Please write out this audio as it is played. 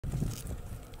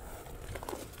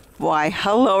Why,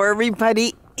 hello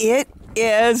everybody. It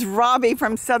is Robbie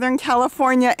from Southern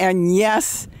California, and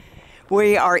yes,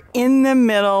 we are in the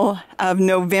middle of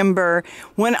November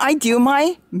when I do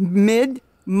my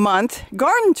mid-month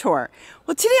garden tour.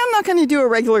 Well, today I'm not going to do a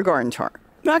regular garden tour.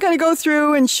 I'm not going to go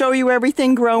through and show you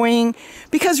everything growing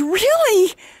because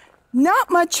really not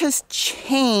much has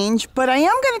changed, but I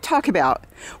am going to talk about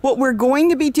what we're going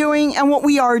to be doing and what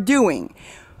we are doing.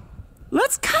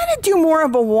 Let's kind of do more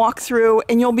of a walkthrough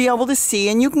and you'll be able to see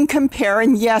and you can compare.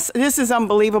 And yes, this is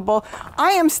unbelievable.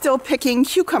 I am still picking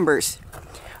cucumbers.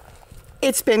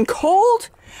 It's been cold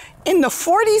in the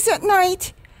 40s at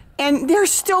night and they're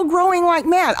still growing like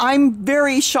mad. I'm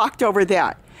very shocked over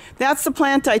that. That's the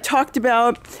plant I talked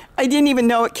about. I didn't even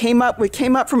know it came up. It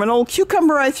came up from an old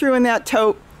cucumber I threw in that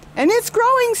tote. And it's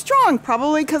growing strong,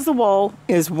 probably because the wall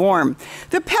is warm.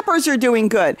 The peppers are doing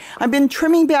good. I've been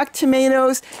trimming back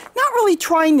tomatoes, not really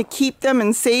trying to keep them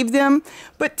and save them,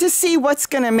 but to see what's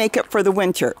going to make it for the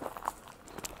winter.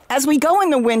 As we go in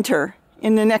the winter,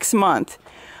 in the next month,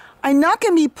 I'm not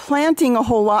going to be planting a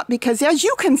whole lot because as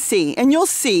you can see, and you'll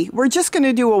see, we're just going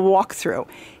to do a walkthrough.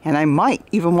 And I might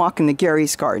even walk into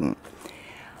Gary's garden.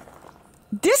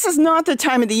 This is not the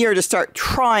time of the year to start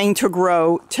trying to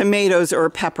grow tomatoes or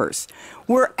peppers.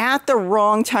 We're at the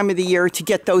wrong time of the year to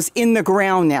get those in the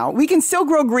ground now. We can still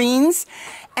grow greens,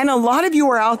 and a lot of you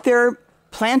are out there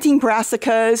planting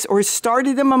brassicas or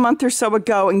started them a month or so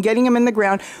ago and getting them in the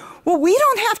ground. Well, we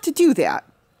don't have to do that.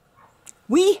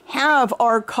 We have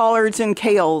our collards and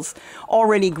kales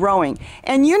already growing,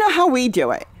 and you know how we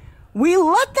do it. We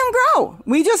let them grow.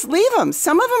 We just leave them.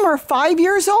 Some of them are 5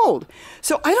 years old.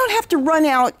 So I don't have to run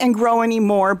out and grow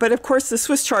anymore. But of course, the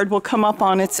Swiss chard will come up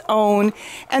on its own.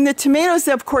 And the tomatoes,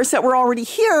 of course, that were already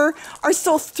here are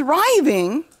still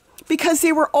thriving because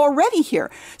they were already here.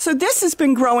 So this has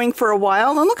been growing for a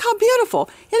while. And look how beautiful.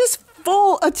 It is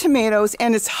full of tomatoes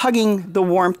and it's hugging the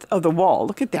warmth of the wall.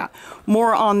 Look at that.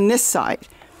 More on this side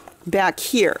back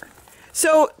here.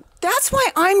 So that's why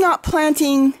I'm not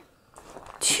planting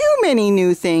too many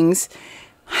new things.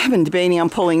 I've been debating on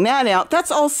pulling that out.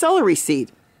 That's all celery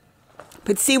seed.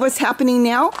 But see what's happening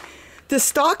now? The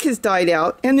stalk has died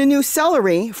out and the new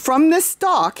celery from this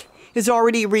stalk is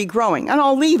already regrowing. And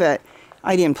I'll leave it.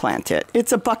 I didn't plant it.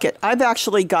 It's a bucket. I've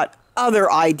actually got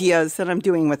other ideas that I'm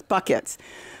doing with buckets.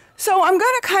 So I'm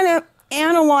going to kind of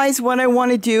analyze what I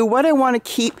want to do, what I want to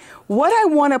keep, what I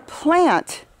want to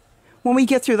plant when we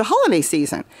get through the holiday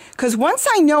season. Because once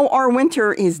I know our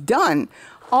winter is done,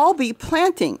 I'll be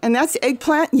planting. And that's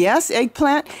eggplant. Yes,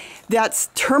 eggplant. That's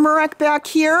turmeric back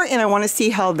here. And I want to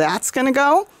see how that's going to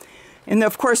go. And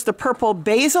of course, the purple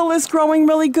basil is growing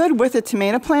really good with a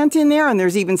tomato plant in there. And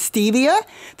there's even stevia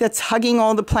that's hugging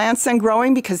all the plants and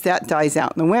growing because that dies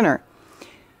out in the winter.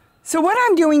 So what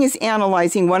I'm doing is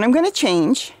analyzing what I'm going to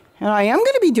change. And I am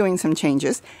going to be doing some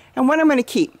changes. And what I'm going to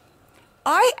keep.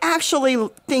 I actually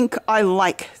think I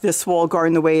like this wall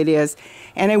garden the way it is,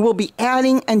 and I will be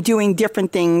adding and doing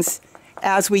different things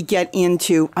as we get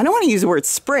into, I don't want to use the word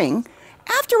spring,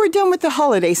 after we're done with the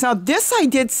holidays. Now this I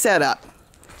did set up.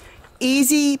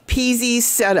 Easy peasy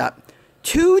setup.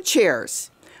 2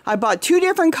 chairs. I bought 2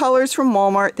 different colors from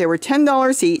Walmart. They were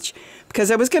 $10 each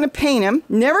because I was going to paint them.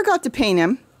 Never got to paint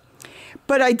them,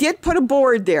 but I did put a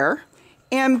board there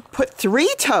and put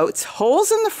 3 totes,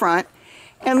 holes in the front.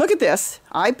 And look at this.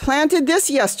 I planted this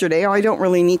yesterday. I don't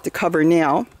really need the cover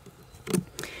now.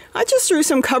 I just threw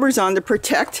some covers on to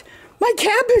protect my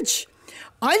cabbage.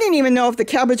 I didn't even know if the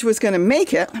cabbage was going to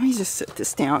make it. Let me just sit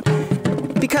this down.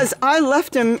 Because I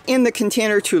left them in the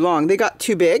container too long. They got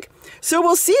too big. So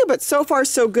we'll see, but so far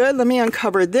so good. Let me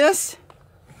uncover this.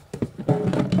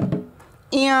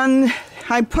 And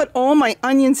I put all my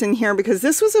onions in here because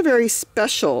this was a very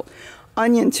special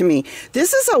onion to me.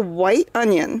 This is a white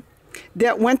onion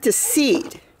that went to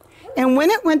seed. And when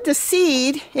it went to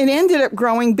seed, it ended up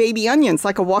growing baby onions,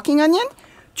 like a walking onion.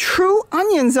 True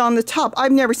onions on the top.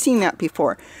 I've never seen that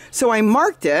before. So I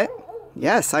marked it.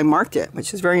 Yes, I marked it,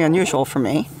 which is very unusual for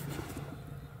me.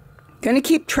 Going to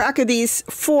keep track of these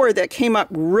 4 that came up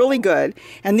really good.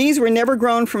 And these were never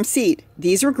grown from seed.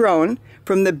 These were grown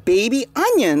from the baby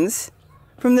onions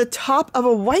from the top of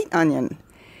a white onion.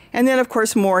 And then, of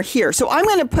course, more here. So I'm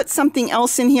going to put something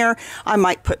else in here. I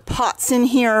might put pots in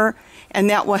here, and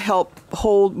that will help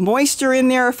hold moisture in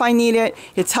there if I need it.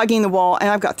 It's hugging the wall, and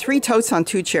I've got 3 totes on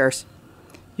 2 chairs.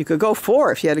 You could go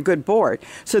 4 if you had a good board.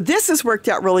 So this has worked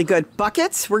out really good.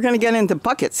 Buckets, we're going to get into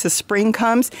buckets as spring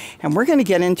comes, and we're going to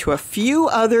get into a few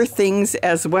other things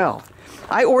as well.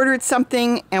 I ordered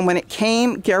something, and when it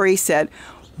came, Gary said,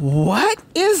 "What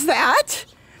is that?"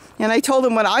 And I told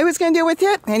him what I was going to do with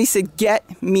it, and he said,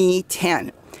 "Get me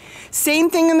 10." Same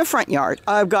thing in the front yard.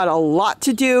 I've got a lot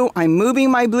to do. I'm moving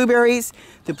my blueberries.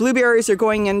 The blueberries are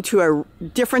going into a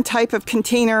different type of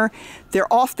container.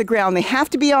 They're off the ground. They have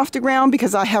to be off the ground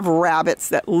because I have rabbits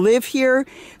that live here.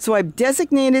 So I've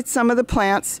designated some of the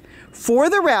plants for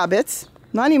the rabbits.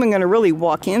 Not even going to really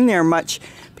walk in there much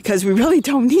because we really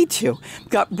don't need to.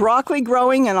 Got broccoli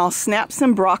growing, and I'll snap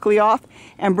some broccoli off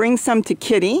and bring some to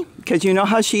Kitty because you know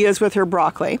how she is with her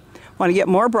broccoli. Want to get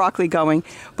more broccoli going,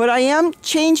 but I am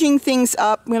changing things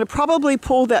up. I'm going to probably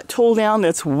pull that tool down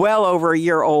that's well over a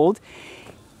year old.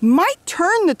 Might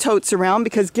turn the totes around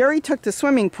because Gary took the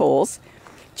swimming pools.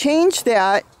 Change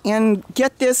that and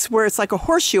get this where it's like a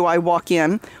horseshoe. I walk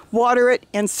in, water it,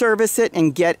 and service it,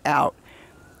 and get out.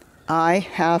 I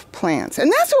have plans,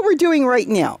 and that's what we're doing right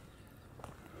now.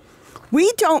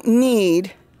 We don't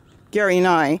need, Gary and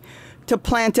I, to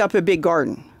plant up a big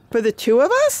garden. For the two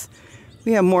of us,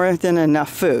 we have more than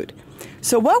enough food.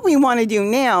 So what we want to do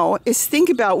now is think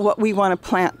about what we want to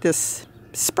plant this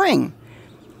spring.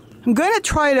 I'm going to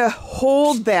try to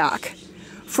hold back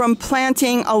from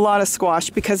planting a lot of squash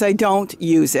because I don't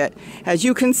use it. As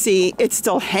you can see, it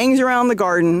still hangs around the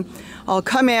garden. I'll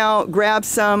come out, grab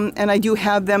some, and I do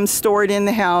have them stored in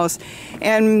the house.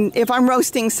 And if I'm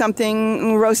roasting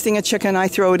something, roasting a chicken, I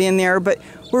throw it in there. But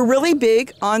we're really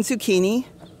big on zucchini,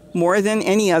 more than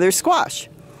any other squash.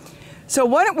 So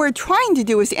what we're trying to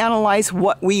do is analyze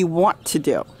what we want to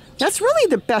do. That's really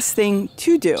the best thing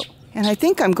to do. And I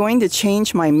think I'm going to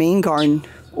change my main garden,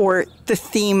 or the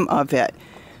theme of it.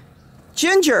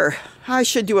 Ginger. I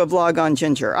should do a vlog on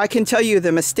ginger. I can tell you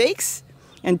the mistakes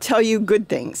and tell you good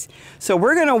things. So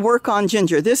we're going to work on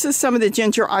ginger. This is some of the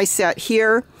ginger I set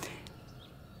here.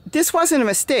 This wasn't a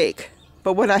mistake,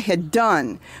 but what I had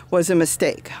done was a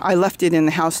mistake. I left it in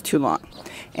the house too long.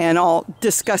 And I'll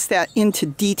discuss that into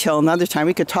detail another time.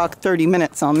 We could talk 30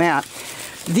 minutes on that.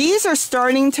 These are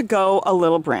starting to go a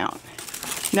little brown.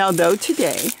 Now, though,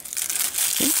 today,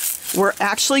 we're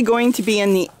actually going to be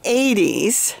in the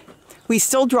 80s. We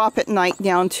still drop at night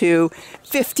down to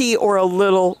 50 or a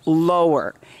little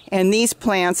lower. And these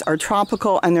plants are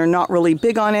tropical and they're not really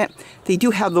big on it. They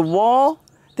do have the wall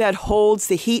that holds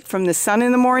the heat from the sun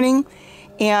in the morning.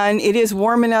 And it is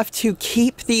warm enough to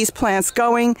keep these plants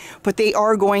going, but they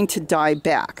are going to die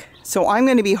back. So I'm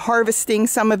going to be harvesting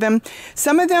some of them.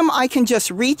 Some of them I can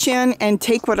just reach in and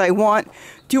take what I want,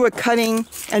 do a cutting,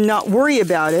 and not worry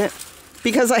about it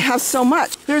because I have so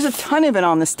much. There's a ton of it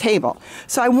on this table.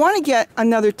 So I want to get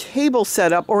another table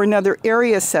set up or another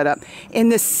area set up in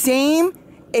the same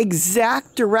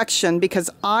exact direction because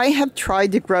I have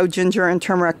tried to grow ginger and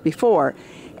turmeric before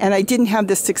and I didn't have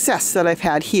the success that I've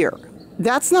had here.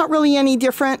 That's not really any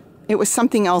different. It was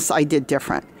something else I did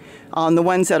different on the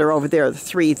ones that are over there, the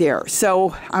 3 there.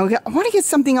 So I want to get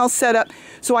something else set up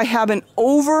so I have an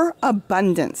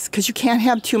overabundance because you can't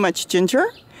have too much ginger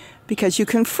because you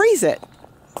can freeze it.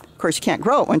 Of course, you can't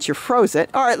grow it once you froze it.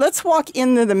 All right, let's walk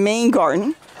into the main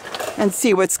garden and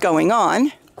see what's going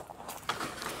on.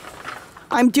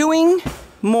 I'm doing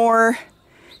more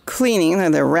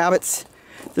cleaning. The rabbits,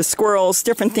 the squirrels,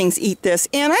 different things eat this.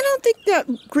 And I don't think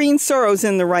that green sorrel's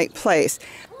in the right place.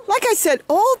 Like I said,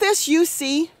 all this you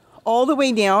see all the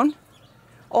way down,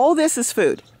 all this is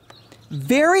food.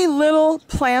 Very little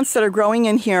plants that are growing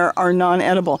in here are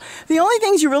non-edible. The only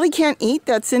things you really can't eat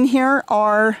that's in here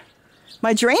are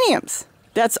my geraniums.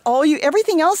 That's all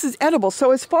everything else is edible.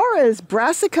 So as far as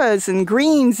brassicas and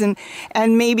greens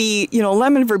and maybe,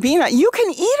 lemon verbena, you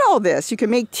can eat all this. You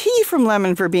can make tea from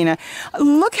lemon verbena.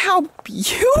 Look how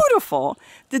beautiful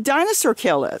the dinosaur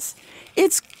kale is.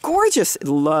 It's gorgeous. It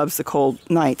loves the cold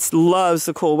nights, loves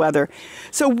the cool weather.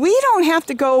 So we don't have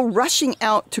to go rushing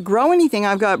out to grow anything.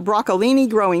 I've got broccolini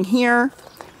growing here.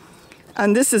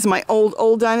 And this is my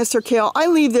old dinosaur kale. I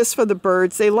leave this for the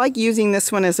birds. They like using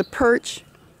this one as a perch.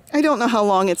 I don't know how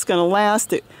long it's going to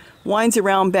last. It winds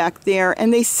around back there,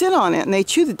 and they sit on it, and they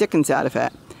chew the dickens out of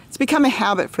it. It's become a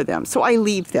habit for them, so I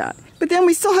leave that. But then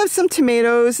we still have some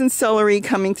tomatoes and celery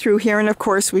coming through here, and of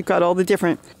course we've got all the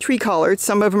different tree collards.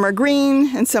 Some of them are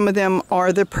green, and some of them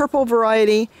are the purple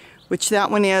variety, which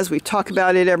that one is. We talk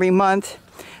about it every month.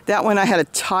 That one I had to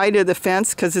tie to the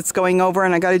fence because it's going over,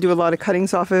 and I got to do a lot of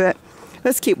cuttings off of it.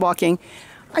 Let's keep walking.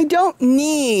 I don't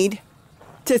need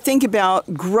to think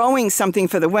about growing something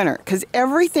for the winter because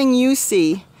everything you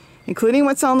see, including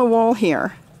what's on the wall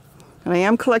here, and I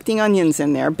am collecting onions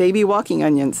in there, baby walking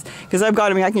onions, because I've got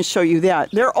them, I can show you that.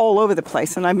 They're all over the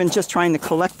place and I've been just trying to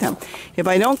collect them. If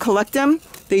I don't collect them,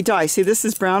 they die. See, this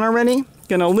is brown already.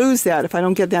 Gonna lose that if I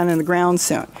don't get down in the ground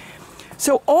soon.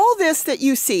 So all this that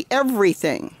you see,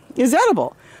 everything is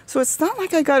edible. So it's not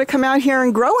like I gotta come out here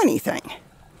and grow anything.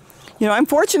 You know, I'm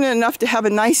fortunate enough to have a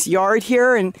nice yard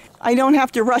here, and I don't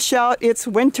have to rush out. It's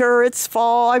winter, it's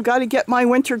fall. I've got to get my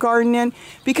winter garden in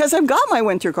because I've got my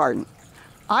winter garden.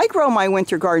 I grow my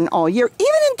winter garden all year,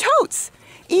 even in totes.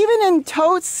 Even in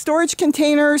totes, storage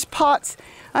containers, pots.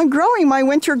 I'm growing my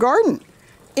winter garden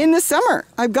in the summer.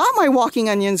 I've got my walking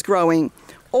onions growing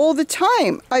all the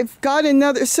time. I've got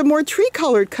some more tree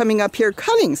colored coming up here,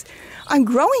 cuttings. I'm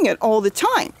growing it all the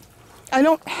time. I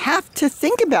don't have to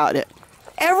think about it.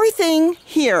 Everything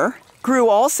here grew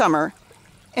all summer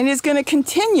and is going to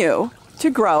continue to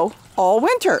grow all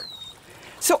winter.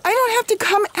 So I don't have to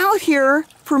come out here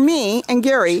for me and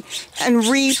Gary and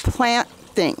replant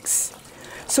things.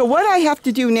 So what I have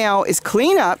to do now is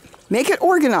clean up, make it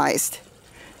organized,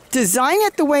 design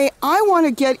it the way I want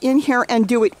to get in here and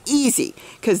do it easy,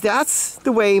 because that's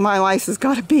the way my life has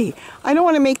got to be. I don't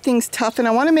want to make things tough, and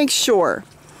I want to make sure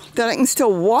that I can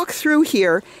still walk through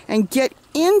here and get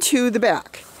into the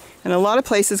back. And a lot of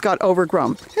places got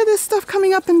overgrown. Look at this stuff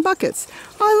coming up in buckets.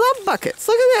 I love buckets.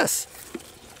 Look at this.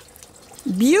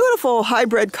 Beautiful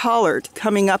hybrid collard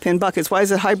coming up in buckets. Why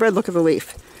is it hybrid? Look at the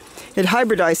leaf. It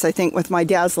hybridized, I think, with my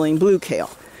dazzling blue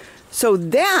kale. So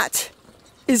that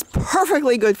is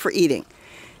perfectly good for eating.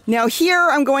 Now here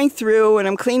I'm going through and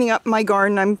I'm cleaning up my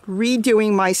garden. I'm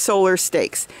redoing my solar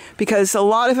stakes because a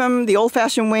lot of them, the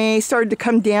old-fashioned way, started to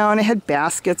come down. It had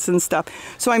baskets and stuff.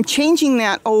 So I'm changing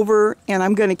that over, and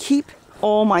I'm going to keep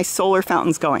all my solar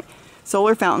fountains going.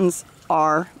 Solar fountains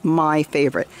are my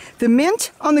favorite. The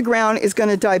mint on the ground is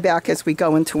going to die back as we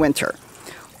go into winter.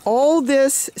 All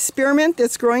this spearmint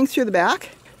that's growing through the back,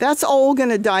 that's all going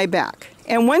to die back.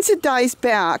 And once it dies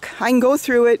back, I can go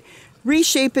through it,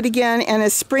 reshape it again, and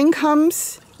as spring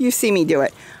comes, you see me do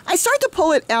it. I start to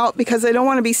pull it out because I don't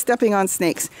want to be stepping on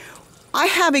snakes. I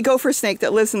have a gopher snake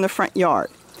that lives in the front yard.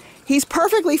 He's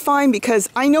perfectly fine because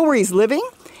I know where he's living,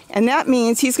 and that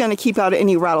means he's going to keep out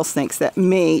any rattlesnakes that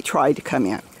may try to come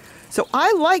in. So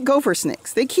I like gopher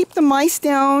snakes. They keep the mice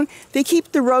down, they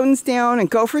keep the rodents down, and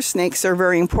gopher snakes are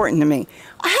very important to me.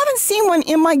 I haven't seen one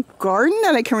in my garden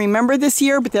that I can remember this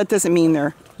year, but that doesn't mean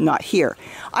they're not here.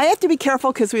 I have to be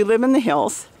careful because we live in the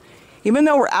hills. Even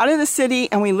though we're out of the city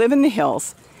and we live in the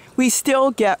hills, we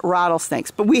still get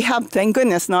rattlesnakes. But we have, thank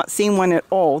goodness, not seen one at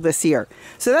all this year.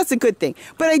 So that's a good thing.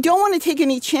 But I don't want to take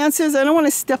any chances. I don't want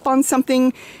to step on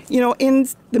something, you know, in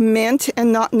the mint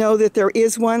and not know that there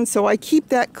is one. So I keep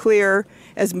that clear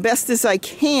as best as I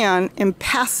can in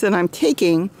paths that I'm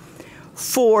taking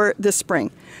for the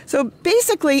spring. So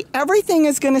basically, everything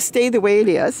is going to stay the way it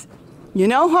is. You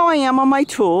know how I am on my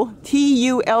tool,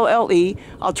 T-U-L-L-E.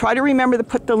 I'll try to remember to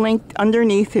put the link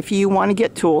underneath if you want to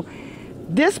get tool.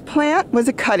 This plant was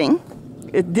a cutting.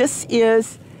 This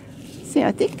is, see,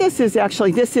 I think this is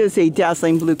a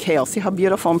dazzling blue kale. See how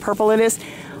beautiful and purple it is?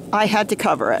 I had to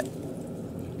cover it.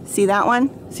 See that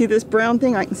one? See this brown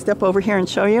thing? I can step over here and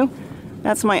show you.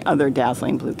 That's my other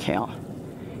dazzling blue kale.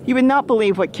 You would not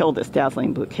believe what killed this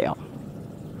dazzling blue kale.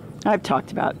 I've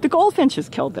talked about it. The goldfinches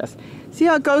killed this. See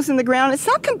how it goes in the ground? It's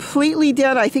not completely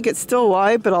dead. I think it's still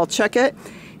alive, but I'll check it.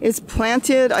 It's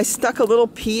planted. I stuck a little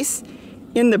piece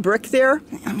in the brick there.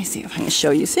 Let me see if I can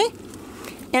show you. See?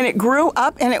 And it grew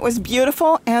up and it was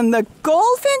beautiful. And the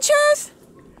goldfinches,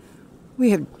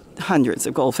 we have hundreds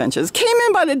of goldfinches, came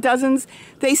in by the dozens.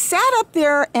 They sat up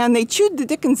there and they chewed the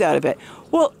dickens out of it.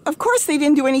 Well, of course they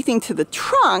didn't do anything to the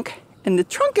trunk, and the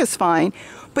trunk is fine,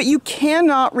 but you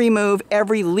cannot remove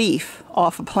every leaf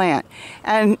off a plant.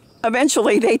 And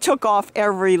eventually they took off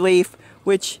every leaf,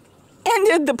 which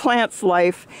ended the plant's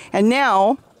life. And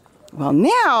now, well,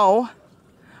 now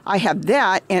I have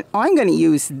that, and I'm going to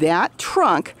use that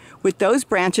trunk with those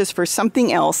branches for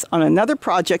something else on another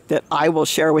project that I will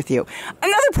share with you.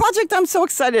 Another project I'm so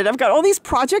excited. I've got all these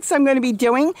projects I'm going to be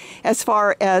doing as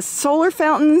far as solar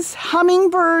fountains,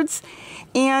 hummingbirds,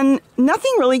 and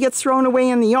nothing really gets thrown away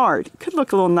in the yard. It could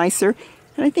look a little nicer.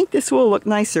 And I think this will look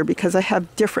nicer because I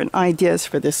have different ideas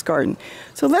for this garden.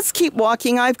 So let's keep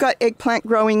walking. I've got eggplant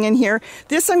growing in here.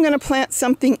 This I'm going to plant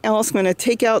something else. I'm going to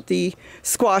take out the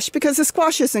squash because the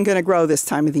squash isn't going to grow this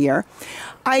time of the year.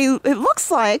 It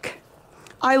looks like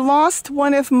I lost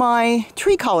one of my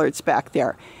tree collards back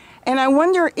there. And I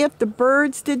wonder if the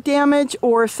birds did damage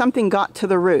or if something got to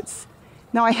the roots.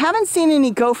 Now I haven't seen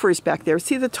any gophers back there.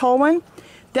 See the tall one?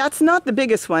 That's not the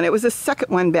biggest one. It was the second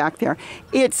one back there.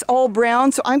 It's all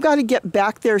brown, so I've got to get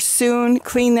back there soon,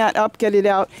 clean that up, get it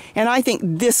out. And I think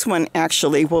this one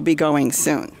actually will be going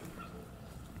soon.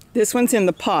 This one's in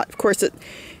the pot. Of course,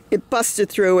 it busted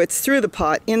through. It's through the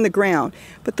pot, in the ground.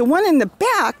 But the one in the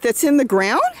back that's in the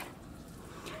ground,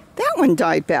 that one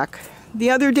died back. The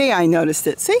other day I noticed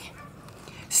it. See?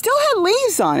 still had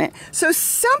leaves on it. So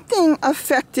something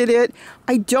affected it.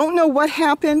 I don't know what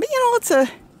happened, but you know, it's a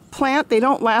plant. They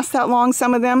don't last that long,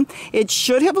 some of them. It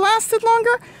should have lasted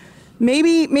longer.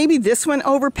 Maybe this one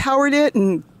overpowered it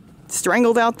and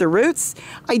strangled out the roots.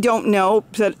 I don't know,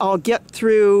 but I'll get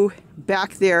through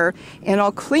back there and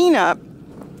I'll clean up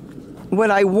what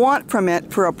I want from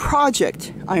it for a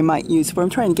project I might use. But I'm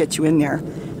trying to get you in there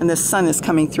and the sun is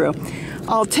coming through.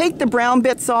 I'll take the brown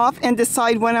bits off and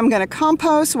decide when I'm going to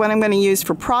compost, when I'm going to use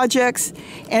for projects,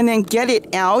 and then get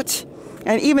it out.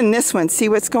 And even this one, see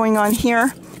what's going on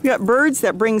here? We got birds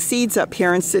that bring seeds up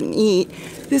here and sit and eat.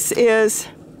 This is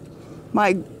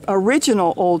my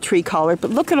original old tree collar, but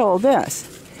look at all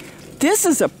this. This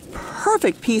is a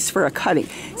perfect piece for a cutting.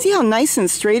 See how nice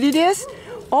and straight it is?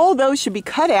 All those should be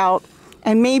cut out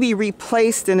and maybe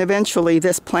replaced, and eventually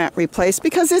this plant replaced,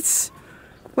 because it's,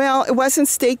 well, it wasn't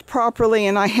staked properly,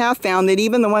 and I have found that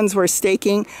even the ones we're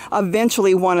staking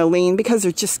eventually want to lean because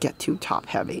they just get too top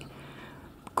heavy.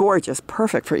 Gorgeous,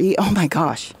 perfect for eat. Oh my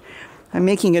gosh, I'm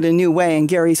making it a new way and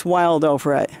Gary's wild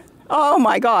over it. Oh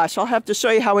my gosh, I'll have to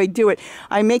show you how I do it.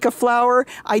 I make a flour,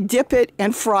 I dip it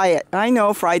and fry it. I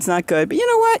know fried's not good, but you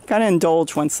know what? Gotta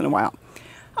indulge once in a while.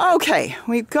 Okay,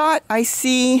 we've got, I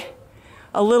see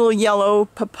a little yellow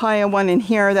papaya one in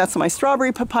here. That's my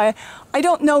strawberry papaya. I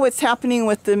don't know what's happening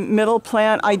with the middle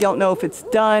plant. I don't know if it's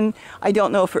done. I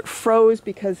don't know if it froze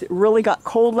because it really got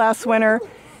cold last winter.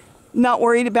 Not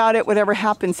worried about it. Whatever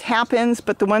happens, happens.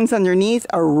 But the ones underneath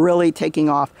are really taking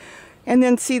off. And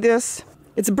then see this?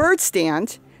 It's a bird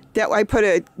stand that I put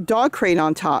a dog crate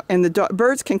on top, and the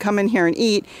birds can come in here and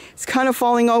eat. It's kind of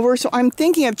falling over, so I'm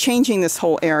thinking of changing this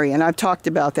whole area, and I've talked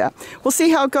about that. We'll see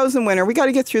how it goes in winter. We got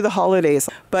to get through the holidays,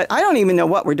 but I don't even know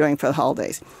what we're doing for the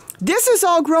holidays. This is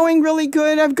all growing really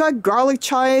good. I've got garlic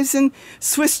chives and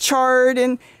Swiss chard,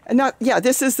 and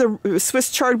this is the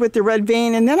Swiss chard with the red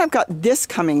vein, and then I've got this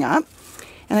coming up,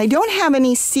 and I don't have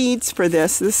any seeds for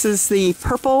this. This is the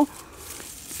purple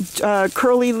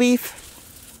curly leaf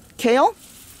kale.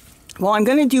 Well, I'm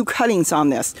going to do cuttings on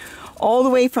this all the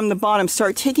way from the bottom,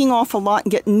 start taking off a lot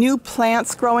and get new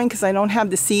plants growing because I don't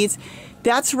have the seeds.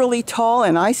 That's really tall,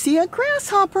 and I see a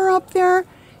grasshopper up there,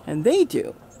 and they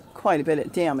do quite a bit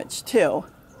of damage too.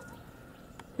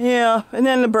 Yeah, and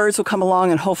then the birds will come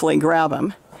along and hopefully grab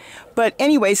them. But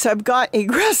anyway, so I've got a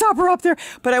grasshopper up there,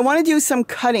 but I want to do some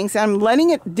cuttings. I'm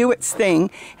letting it do its thing.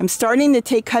 I'm starting to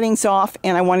take cuttings off,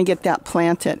 and I want to get that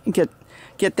planted,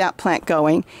 get that plant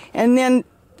going. And then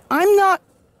I'm not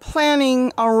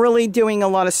planning on really doing a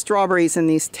lot of strawberries in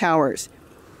these towers.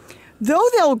 Though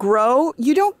they'll grow,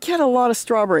 you don't get a lot of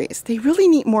strawberries. They really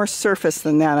need more surface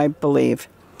than that, I believe.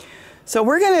 So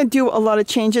we're going to do a lot of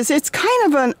changes. It's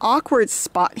kind of an awkward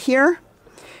spot here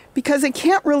because I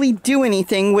can't really do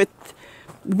anything with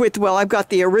well, I've got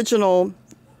the original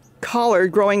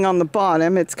collard growing on the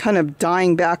bottom. It's kind of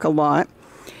dying back a lot.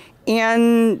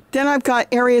 And then I've got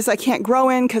areas I can't grow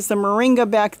in because the moringa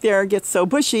back there gets so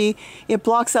bushy, it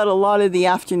blocks out a lot of the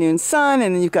afternoon sun,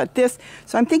 and then you've got this.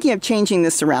 So I'm thinking of changing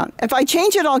this around. If I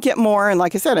change it, I'll get more, and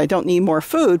like I said, I don't need more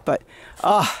food, but,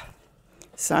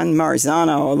 San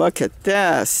Marzano, look at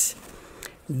this.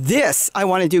 This I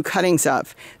want to do cuttings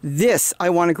of. This I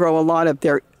want to grow a lot of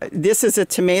there. This is a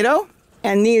tomato,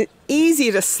 and these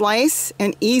easy to slice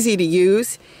and easy to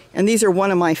use. And these are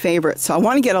one of my favorites. So I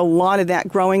want to get a lot of that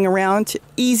growing around.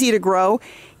 Easy to grow,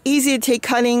 easy to take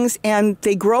cuttings, and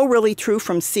they grow really true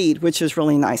from seed, which is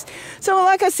really nice. So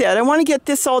like I said, I want to get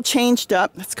this all changed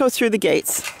up. Let's go through the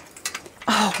gates.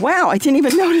 Oh, wow, I didn't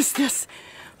even notice this.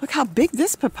 Look how big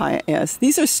this papaya is.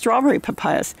 These are strawberry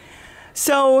papayas.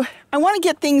 So I want to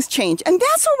get things changed. And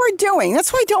that's what we're doing.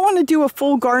 That's why I don't want to do a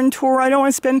full garden tour. I don't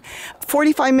want to spend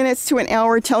 45 minutes to an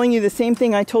hour telling you the same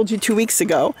thing I told you 2 weeks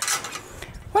ago.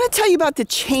 I want to tell you about the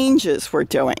changes we're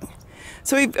doing.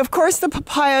 So of course the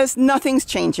papayas, nothing's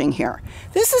changing here.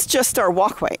 This is just our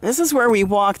walkway. This is where we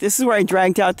walk. This is where I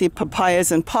dragged out the papayas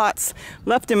in pots,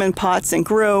 left them in pots and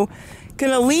grew.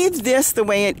 Gonna leave this the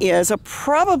way it is. I'll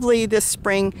probably this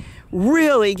spring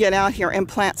really get out here and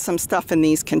plant some stuff in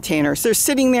these containers. They're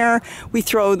sitting there. We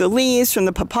throw the leaves from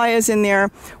the papayas in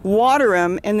there, water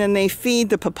them, and then they feed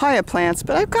the papaya plants,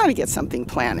 but I've got to get something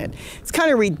planted. It's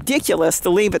kind of ridiculous to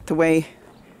leave it the way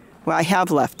I have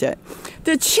left it.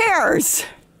 The chairs.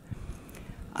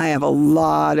 I have a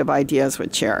lot of ideas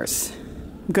with chairs.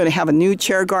 I'm going to have a new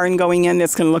chair garden going in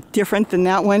that's going to look different than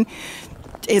that one.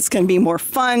 It's going to be more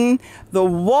fun. The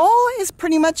wall is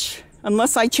pretty much,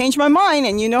 unless I change my mind,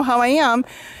 and you know how I am,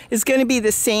 is going to be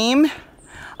the same.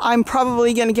 I'm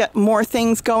probably going to get more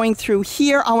things going through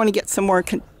here. I want to get some more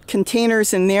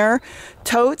containers in there.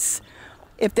 Totes.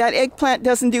 If that eggplant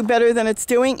doesn't do better than it's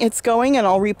doing, it's going, and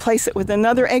I'll replace it with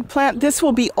another eggplant. This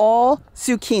will be all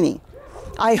zucchini.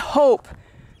 I hope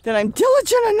that I'm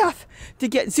diligent enough to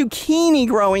get zucchini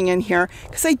growing in here,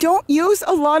 because I don't use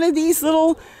a lot of these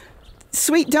little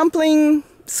sweet dumpling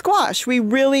squash. We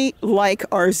really like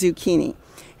our zucchini.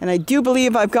 And I do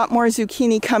believe I've got more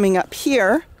zucchini coming up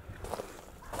here.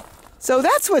 So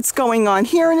that's what's going on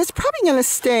here, and it's probably going to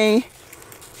stay.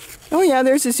 Oh yeah,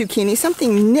 there's a zucchini.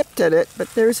 Something nipped at it,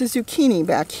 but there's a zucchini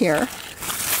back here.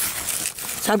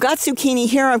 So I've got zucchini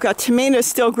here. I've got tomatoes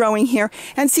still growing here.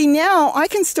 And see, now I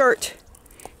can start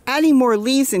adding more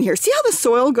leaves in here. See how the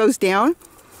soil goes down?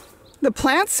 The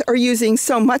plants are using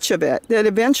so much of it that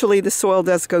eventually the soil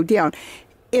does go down.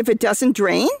 If it doesn't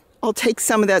drain, I'll take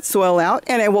some of that soil out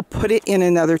and I will put it in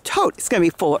another tote. It's going to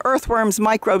be full of earthworms,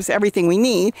 microbes, everything we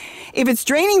need. If it's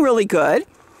draining really good,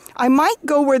 I might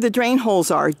go where the drain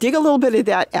holes are, dig a little bit of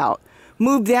that out,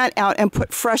 move that out, and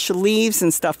put fresh leaves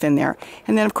and stuff in there.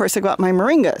 And then, of course, I got my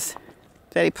moringas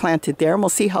that I planted there, and we'll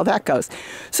see how that goes.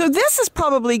 So this is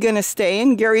probably going to stay,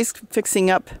 and Gary's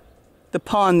fixing up the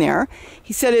pond there.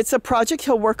 He said it's a project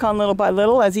he'll work on little by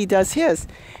little as he does his.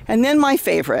 And then my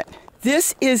favorite.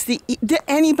 This is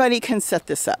anybody can set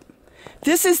this up.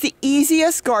 This is the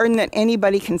easiest garden that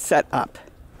anybody can set up.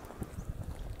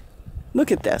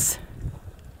 Look at this.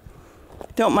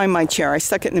 Don't mind my chair. I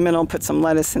stuck it in the middle and put some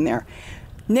lettuce in there.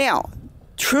 Now,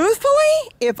 truthfully,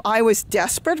 if I was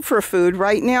desperate for food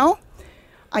right now,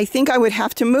 I think I would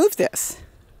have to move this.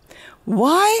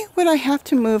 Why would I have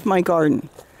to move my garden?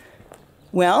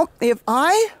 Well, if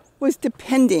I was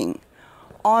depending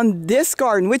on this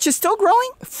garden, which is still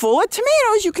growing, full of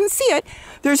tomatoes, you can see it.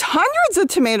 There's hundreds of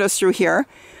tomatoes through here.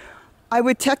 I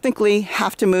would technically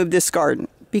have to move this garden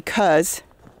because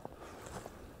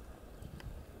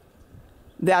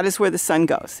that is where the sun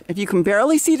goes. If you can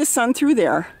barely see the sun through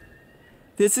there,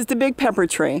 this is the big pepper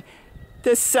tree.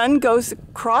 The sun goes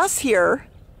across here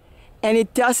and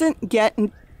it doesn't get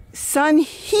sun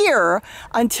here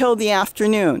until the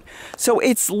afternoon. So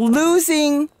it's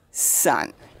losing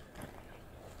sun.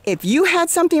 If you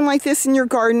had something like this in your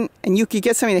garden and you could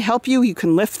get something to help you, you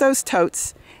can lift those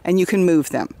totes and you can move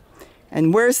them.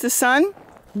 And where's the sun?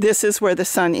 This is where the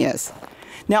sun is.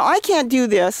 Now I can't do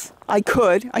this. I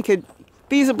could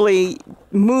feasibly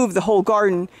move the whole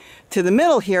garden to the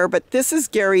middle here, but this is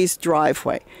Gary's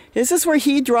driveway. This is where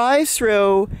he drives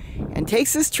through and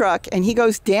takes his truck and he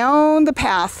goes down the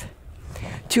path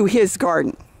to his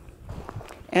garden.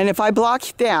 And if I block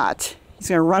that, he's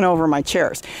going to run over my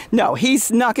chairs. No, he's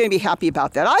not going to be happy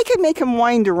about that. I could make him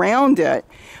wind around it,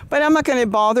 but I'm not going to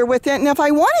bother with it. And if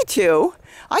I wanted to,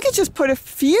 I could just put a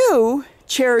few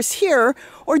chairs here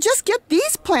or just get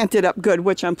these planted up good,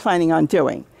 which I'm planning on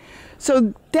doing.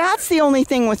 So that's the only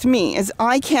thing with me, is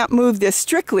I can't move this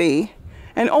strictly,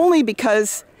 and only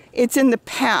because it's in the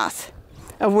path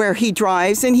of where he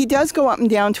drives, and he does go up and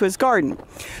down to his garden.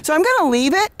 So I'm going to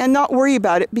leave it and not worry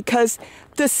about it, because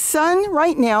the sun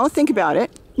right now, think about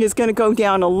it, is going to go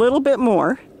down a little bit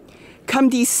more. Come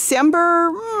December,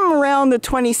 around the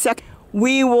 22nd,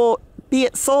 we will be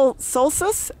at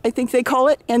solstice, I think they call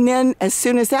it, and then as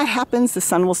soon as that happens, the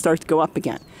sun will start to go up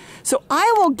again. So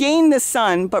I will gain the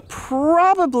sun, but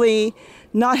probably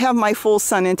not have my full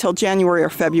sun until January or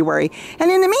February. And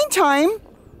in the meantime,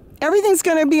 everything's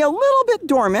going to be a little bit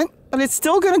dormant, but it's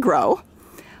still going to grow.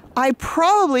 I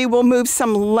probably will move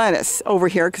some lettuce over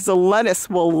here because the lettuce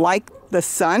will like the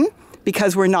sun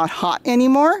because we're not hot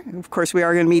anymore. Of course, we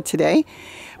are going to be today.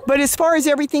 But as far as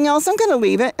everything else, I'm going to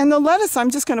leave it. And the lettuce,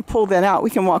 I'm just going to pull that out. We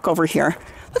can walk over here.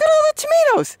 Look at all the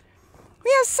tomatoes.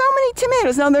 We have so many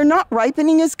tomatoes. Now, they're not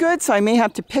ripening as good, so I may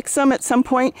have to pick some at some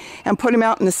point and put them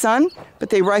out in the sun. But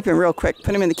they ripen real quick.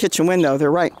 Put them in the kitchen window.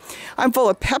 They're ripe. I'm full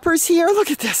of peppers here. Look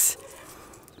at this.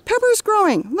 Peppers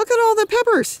growing. Look at all the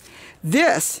peppers.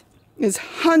 This is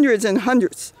hundreds and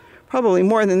hundreds, probably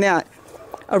more than that,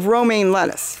 of romaine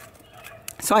lettuce.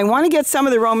 So I want to get some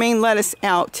of the romaine lettuce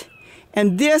out.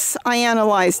 And this I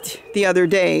analyzed the other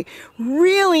day.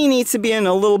 Really needs to be in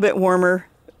a little bit warmer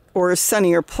or a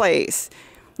sunnier place.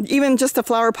 Even just a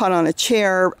flower pot on a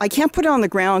chair. I can't put it on the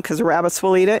ground because the rabbits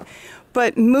will eat it,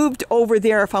 but moved over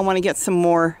there if I want to get some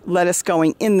more lettuce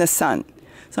going in the sun.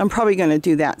 So I'm probably going to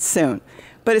do that soon.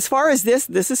 But as far as this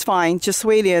is fine, just the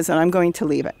way it is, and I'm going to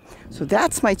leave it. So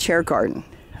that's my chair garden.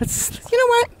 You know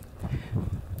what?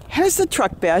 Here's the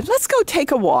truck bed. Let's go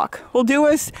take a walk. We'll do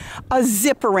a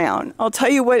zip around. I'll tell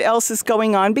you what else is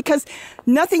going on because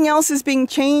nothing else is being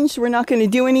changed. We're not going to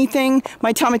do anything.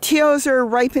 My tomatillos are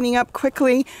ripening up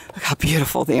quickly. Look how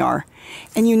beautiful they are.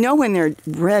 And you know when they're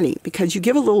ready because you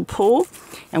give a little pull,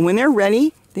 and when they're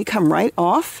ready, they come right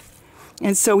off.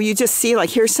 And so you just see,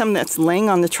 like, here's some that's laying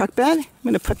on the truck bed. I'm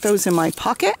going to put those in my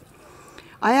pocket.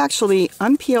 I actually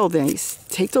unpeel these,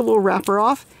 take the little wrapper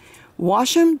off,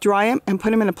 wash them, dry them, and put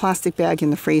them in a plastic bag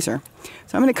in the freezer.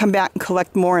 So I'm going to come back and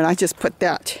collect more, and I just put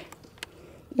that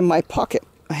in my pocket.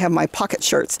 I have my pocket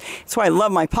shirts. That's why I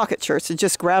love my pocket shirts, to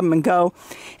just grab them and go.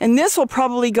 And this will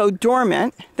probably go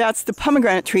dormant. That's the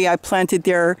pomegranate tree I planted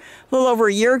there a little over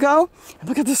a year ago. And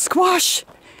look at the squash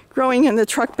growing in the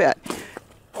truck bed.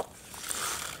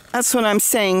 That's what I'm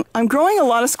saying. I'm growing a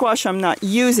lot of squash I'm not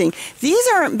using. These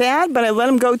aren't bad, but I let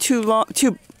them go too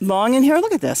long in here.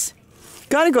 Look at this.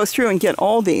 Got to go through and get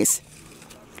all these.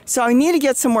 So I need to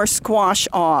get some more squash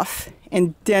off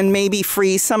and then maybe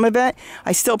freeze some of it.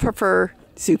 I still prefer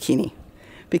zucchini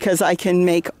because I can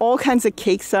make all kinds of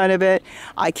cakes out of it.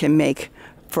 I can make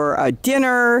for a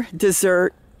dinner,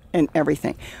 dessert, and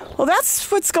everything. Well, that's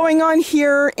what's going on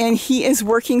here, and he is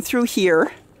working through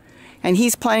here. And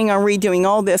he's planning on redoing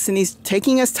all this, and he's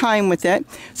taking his time with it.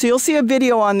 So you'll see a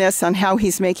video on this, on how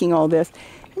he's making all this.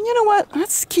 And you know what?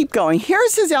 Let's keep going.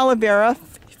 Here's his aloe vera.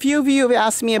 A few of you have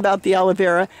asked me about the aloe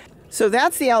vera. So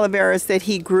that's the aloe veras that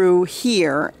he grew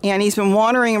here, and he's been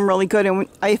watering them really good. And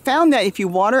I found that if you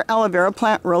water aloe vera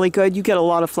plant really good, you get a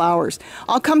lot of flowers.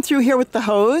 I'll come through here with the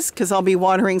hose because I'll be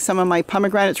watering some of my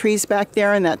pomegranate trees back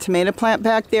there and that tomato plant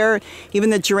back there, even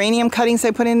the geranium cuttings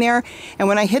I put in there. And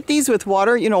when I hit these with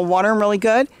water, you know, water them really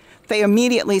good, they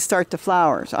immediately start to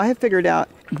flower. So I have figured out,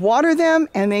 water them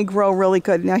and they grow really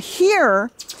good. Now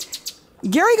here,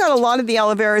 Gary got a lot of the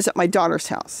aloe veras at my daughter's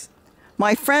house.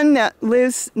 My friend that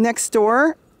lives next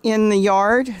door in the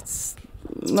yard, it's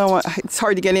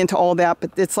hard to get into all that, but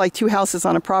it's like 2 houses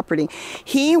on a property.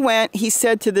 He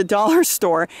said, to the dollar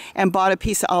store and bought a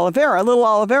piece of aloe vera, a little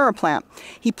aloe vera plant.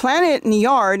 He planted it in the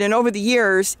yard, and over the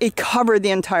years, it covered the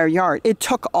entire yard. It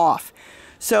took off.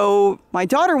 So my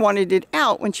daughter wanted it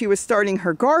out when she was starting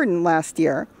her garden last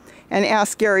year, and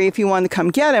asked Gary if he wanted to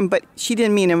come get him, but she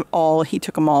didn't mean them all. He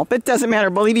took them all. But it doesn't matter.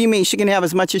 Believe you me, she can have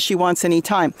as much as she wants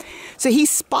anytime. So he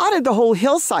spotted the whole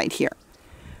hillside here.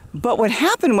 But what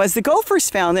happened was the gophers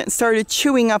found it and started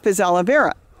chewing up his aloe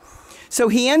vera. So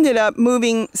he ended up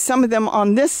moving some of them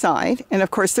on this side. And of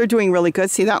course, they're doing really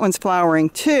good. See, that one's flowering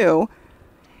too.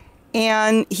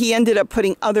 And he ended up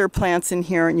putting other plants in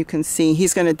here. And you can see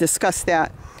he's going to discuss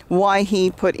that, why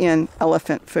he put in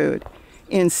elephant food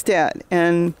instead.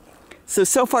 And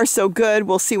so far so good.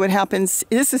 We'll see what happens.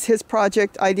 This is his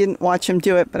project. I didn't watch him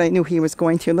do it, but I knew he was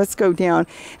going to. Let's go down.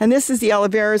 And this is the aloe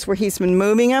veras where he's been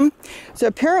moving them. So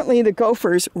apparently the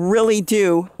gophers really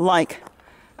do like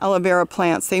aloe vera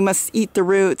plants. They must eat the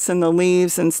roots and the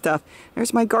leaves and stuff.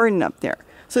 There's my garden up there.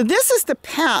 So this is the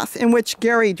path in which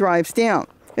Gary drives down.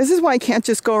 This is why I can't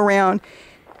just go around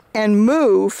and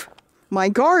move my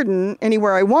garden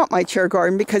anywhere I want, my chair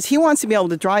garden, because he wants to be able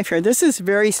to drive here. This is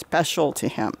very special to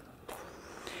him,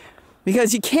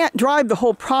 because you can't drive the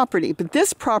whole property, but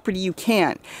this property you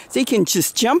can. So he can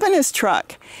just jump in his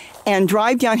truck and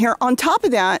drive down here. On top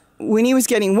of that, when he was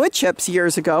getting wood chips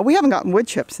years ago, we haven't gotten wood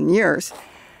chips in years,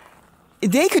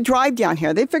 they could drive down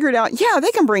here. They figured out, yeah,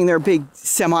 they can bring their big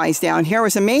semis down here. It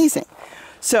was amazing.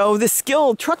 So the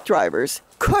skilled truck drivers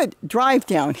could drive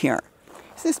down here.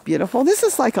 Isn't this beautiful? This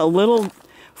is like a little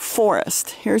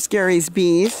forest. Here's Gary's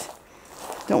bees.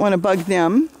 Don't want to bug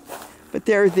them, but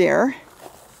they're there.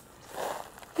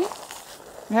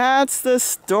 That's the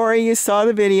story. You saw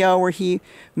the video where he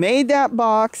made that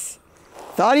box,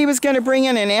 thought he was going to bring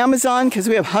in an Amazon, because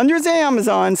we have hundreds of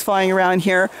Amazons flying around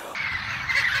here.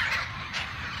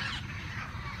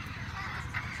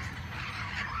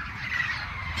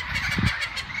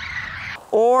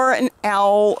 Or an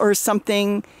owl or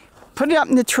something, put it up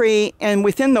in the tree, and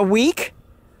within the week,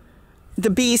 the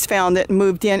bees found it and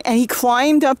moved in, and he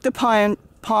climbed up the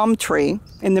palm tree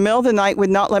in the middle of the night, would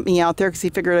not let me out there because he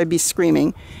figured I'd be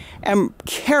screaming, and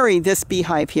carried this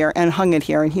beehive here and hung it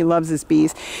here, and he loves his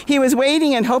bees. He was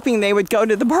waiting and hoping they would go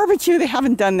to the barbecue. They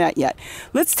haven't done that yet.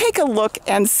 Let's take a look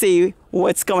and see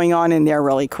what's going on in there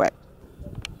really quick.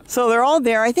 So they're all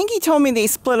there. I think he told me they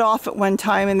split off at one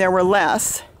time and there were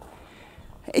less.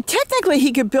 Technically,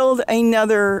 he could build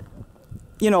another,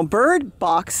 bird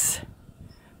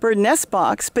nest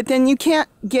box, but then you can't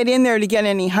get in there to get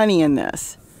any honey in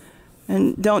this.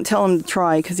 And don't tell him to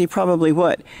try, because he probably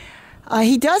would.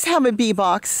 He does have a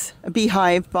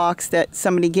beehive box that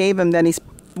somebody gave him that he's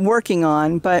working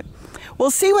on, but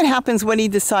we'll see what happens when he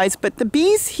decides. But the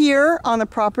bees here on the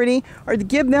property are to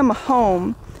give them a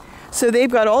home. So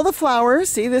they've got all the flowers.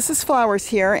 See, this is flowers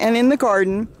here, and in the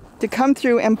garden to come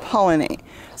through and pollinate.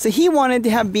 So he wanted to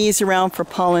have bees around for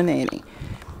pollinating.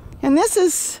 And this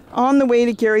is on the way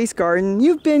to Gary's garden.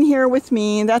 You've been here with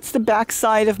me. That's the back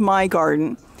side of my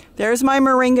garden. There's my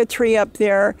moringa tree up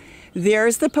there.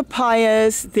 There's the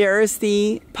papayas. There's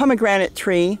the pomegranate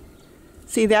tree.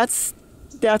 See, that's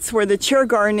where the chair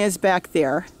garden is back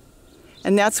there.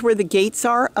 And that's where the gates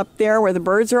are up there, where the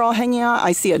birds are all hanging out.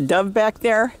 I see a dove back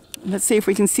there. Let's see if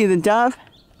we can see the dove.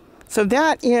 So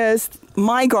that is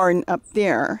my garden up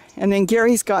there. And then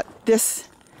Gary's got this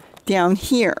down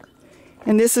here.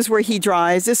 And this is where he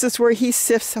dries. This is where he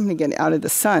sifts. I'm going to get out of the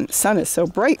sun. The sun is so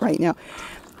bright right now.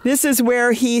 This is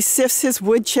where he sifts his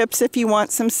wood chips if you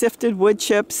want some sifted wood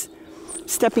chips.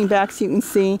 Stepping back so you can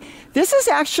see. This is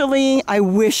actually, I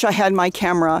wish I had my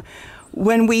camera,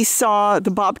 when we saw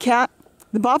the bobcat.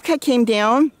 The bobcat came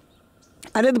down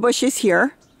out of the bushes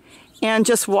here and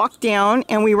just walked down,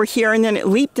 and we were here, and then it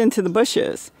leaped into the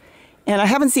bushes. And I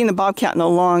haven't seen the bobcat in a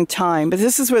long time, but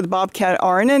this is where the bobcat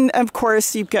are. And then, of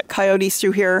course, you've got coyotes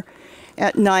through here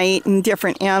at night and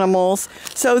different animals.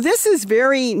 So this is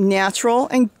very natural,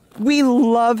 and we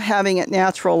love having it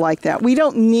natural like that. We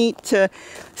don't need to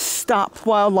stop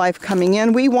wildlife coming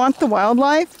in. We want the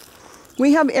wildlife.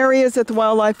 We have areas that the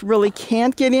wildlife really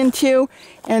can't get into,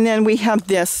 and then we have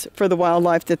this for the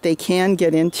wildlife that they can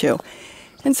get into.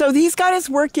 And so he's got his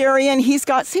work area, and he's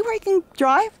got, see where he can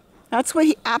drive? That's what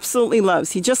he absolutely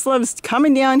loves. He just loves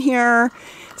coming down here.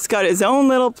 He's got his own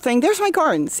little thing. There's my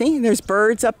garden. See, there's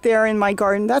birds up there in my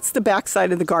garden. That's the back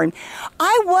side of the garden.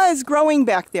 I was growing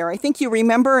back there. I think you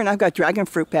remember, and I've got dragon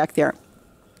fruit back there.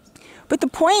 But the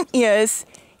point is,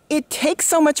 it takes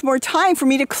so much more time for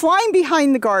me to climb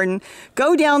behind the garden,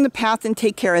 go down the path, and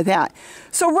take care of that.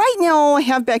 So right now, all I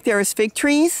have back there is fig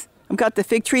trees. I've got the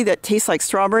fig tree that tastes like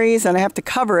strawberries, and I have to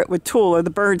cover it with tulle, or the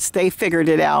birds, they figured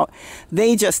it out.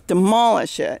 They just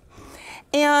demolish it.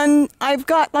 And I've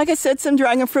got, like I said, some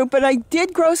dragon fruit, but I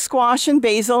did grow squash and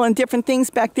basil and different things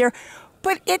back there.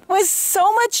 But it was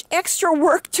so much extra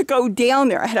work to go down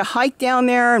there. I had to hike down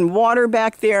there and water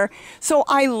back there. So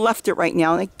I left it right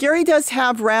now. Like Gary does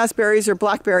have raspberries or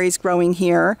blackberries growing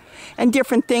here and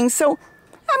different things. So,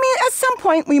 I mean, at some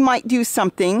point we might do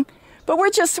something. But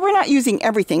we're not using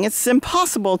everything. It's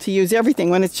impossible to use everything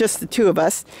when it's just the two of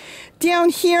us. Down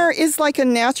here is like a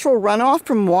natural runoff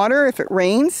from water if it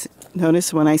rains.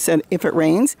 Notice when I said if it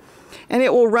rains. And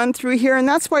it will run through here. And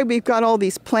that's why we've got all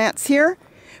these plants here.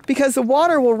 Because the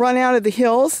water will run out of the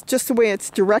hills just the way it's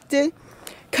directed.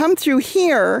 Come through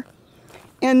here.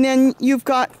 And then you've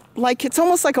got like, it's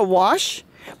almost like a wash.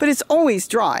 But it's always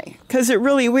dry because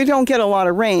we don't get a lot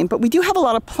of rain. But we do have a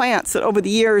lot of plants that over the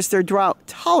years, they're drought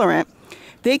tolerant.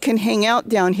 They can hang out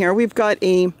down here. We've got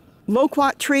a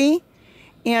loquat tree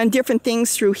and different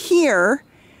things through here.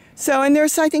 So, and I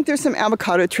think there's some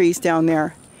avocado trees down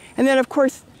there. And then, of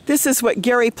course, this is what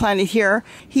Gary planted here.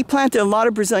 He planted a lot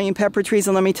of Brazilian pepper trees.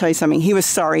 And let me tell you something, he was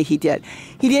sorry he did.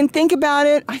 He didn't think about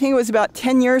it. I think it was about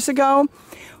 10 years ago.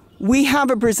 We have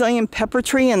a Brazilian pepper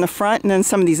tree in the front, and then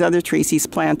some of these other trees he's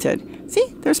planted.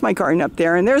 See, there's my garden up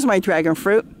there, and there's my dragon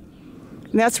fruit.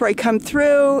 And that's where I come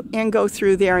through and go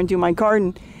through there and do my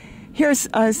garden. Here's,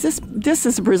 this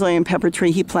is a Brazilian pepper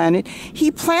tree he planted. He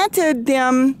planted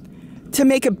them to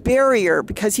make a barrier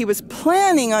because he was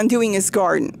planning on doing his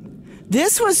garden.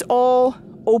 This was all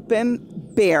open,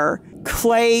 bare,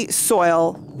 clay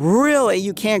soil. Really,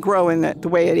 you can't grow in it the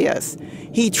way it is.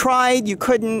 He tried, you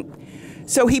couldn't.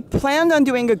 So he planned on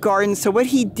doing a garden. So what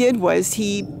he did was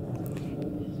he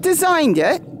designed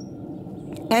it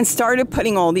and started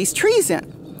putting all these trees in.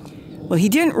 Well, he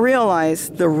didn't realize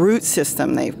the root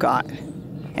system they've got.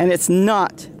 And it's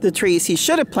not the trees he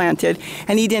should have planted.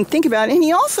 And he didn't think about it. And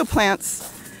he also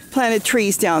planted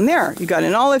trees down there. You got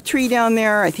an olive tree down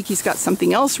there. I think he's got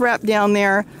something else wrapped down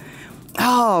there.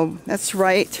 Oh, that's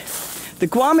right. The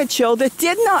guamachill that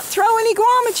did not throw any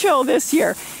guamachill this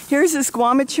year. Here's this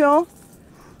guamachill.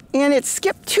 And it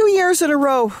skipped 2 years in a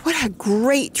row. What a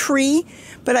great tree.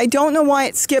 But I don't know why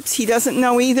it skips. He doesn't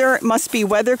know either. It must be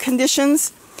weather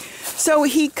conditions. So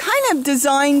he kind of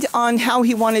designed on how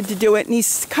he wanted to do it. And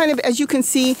he's kind of, as you can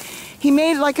see, he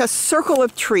made like a circle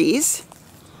of trees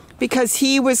because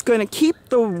he was going to keep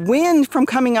the wind from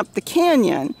coming up the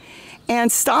canyon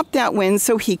and stop that wind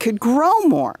so he could grow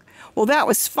more. Well, that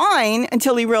was fine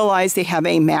until he realized they have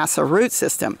a massive root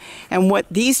system. And what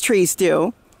these trees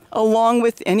do, along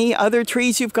with any other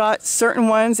trees you've got, certain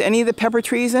ones, any of the pepper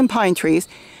trees and pine trees,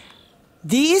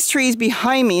 these trees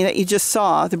behind me that you just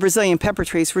saw, the Brazilian pepper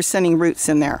trees, were sending roots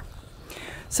in there.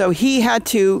 So he had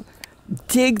to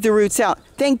dig the roots out.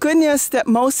 Thank goodness that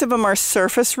most of them are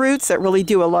surface roots that really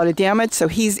do a lot of damage. So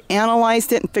he's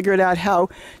analyzed it and figured out how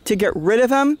to get rid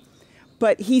of them.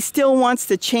 but he still wants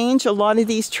to change a lot of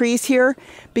these trees here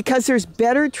because there's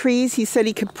better trees he said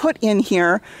he could put in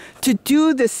here to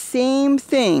do the same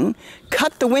thing,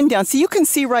 cut the wind down. So you can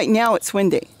see right now it's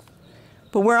windy.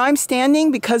 But where I'm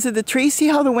standing, because of the trees, see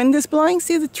how the wind is blowing?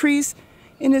 See the trees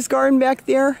in his garden back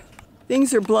there?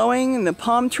 Things are blowing and the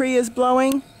palm tree is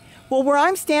blowing. Well, where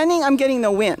I'm standing, I'm getting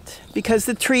the wind because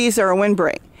the trees are a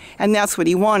windbreak. And that's what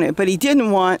he wanted. But he didn't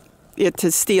want it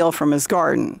to steal from his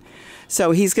garden.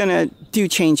 So he's going to do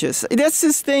changes. That's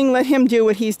his thing. Let him do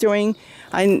what he's doing.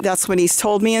 That's what he's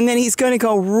told me. And then he's going to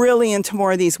go really into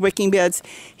more of these wicking beds.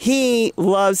 He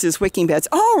loves his wicking beds.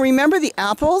 Oh, remember the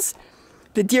apples?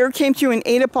 The deer came through and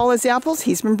ate up all his apples.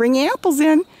 He's been bringing apples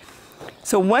in.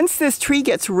 So once this tree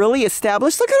gets really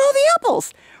established, look at all the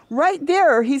apples. Right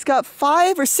there, he's got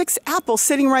 5 or 6 apples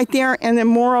sitting right there, and then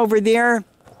more over there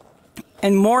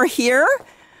and more here.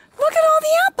 Look at all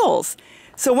the apples.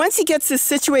 So once he gets this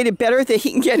situated better that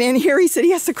he can get in here, he said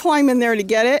he has to climb in there to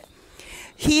get it.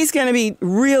 He's going to be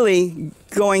really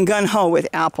going gung-ho with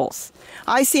apples.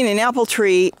 I seen an apple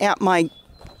tree at my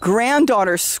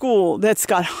granddaughter's school that's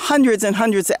got hundreds and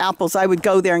hundreds of apples. I would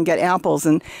go there and get apples.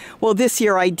 And well, this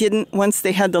year I didn't. Once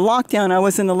they had the lockdown, I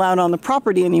wasn't allowed on the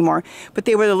property anymore. But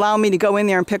they would allow me to go in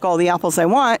there and pick all the apples I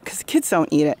want because the kids don't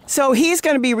eat it. So he's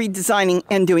going to be redesigning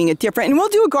and doing it different. And we'll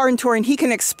do a garden tour and he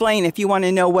can explain if you want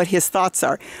to know what his thoughts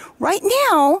are. Right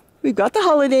now, we've got the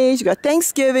holidays, you've got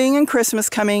Thanksgiving and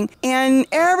Christmas coming, and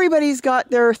everybody's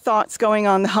got their thoughts going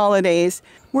on the holidays.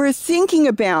 We're thinking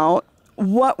about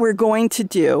what we're going to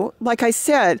do. Like I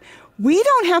said, we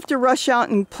don't have to rush out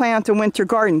and plant a winter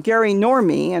garden, Gary nor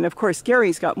me. And of course,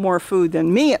 Gary's got more food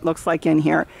than me, it looks like, in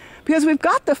here, because we've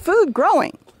got the food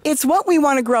growing. It's what we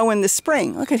want to grow in the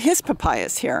spring. Look at his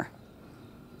papayas here.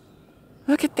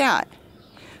 Look at that.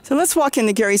 So let's walk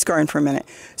into Gary's garden for a minute.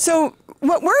 So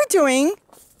what we're doing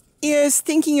is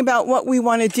thinking about what we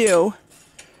want to do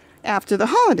after the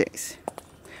holidays.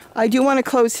 I do want to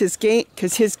close his gate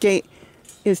because his gate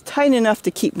is tight enough to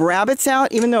keep rabbits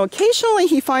out, even though occasionally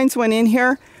he finds one in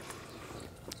here.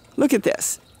 Look at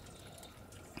this.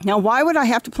 Now, why would I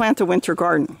have to plant a winter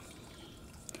garden?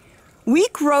 We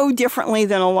grow differently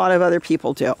than a lot of other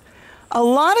people do. A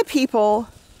lot of people,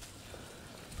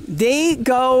 they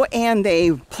go and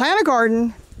they plant a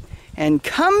garden and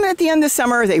come at the end of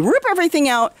summer, they rip everything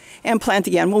out and plant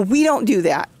again. Well, we don't do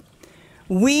that.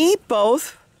 We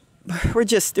both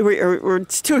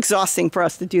it's too exhausting for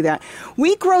us to do that.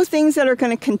 We grow things that are going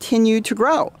to continue to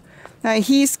grow. Now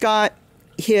he's got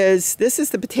this is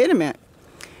the potato mint.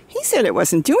 He said it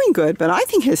wasn't doing good, but I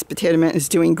think his potato mint is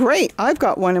doing great. I've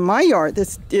got one in my yard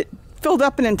it filled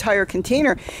up an entire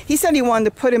container. He said he wanted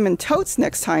to put him in totes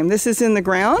next time. This is in the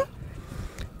ground,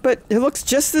 but it looks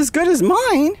just as good as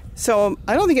mine. So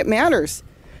I don't think it matters.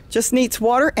 Just needs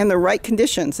water and the right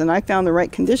conditions, and I found the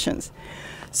right conditions.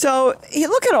 So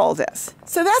look at all this.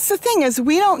 So that's the thing, is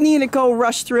we don't need to go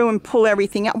rush through and pull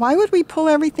everything out. Why would we pull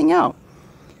everything out?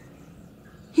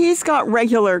 He's got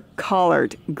regular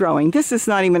collard growing. This is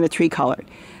not even a tree collard.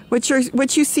 What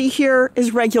you see here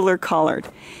is regular collard.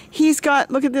 He's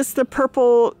got, look at this, the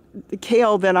purple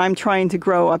kale that I'm trying to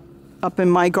grow up in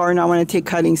my garden. I want to take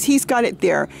cuttings. He's got it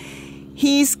there.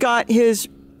 He's got his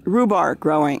rhubarb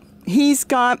growing. He's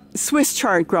got Swiss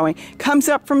chard growing. Comes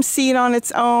up from seed on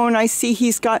its own. I see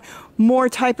he's got more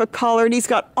type of collard. He's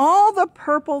got all the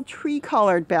purple tree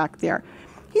collard back there.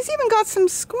 He's even got some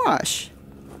squash.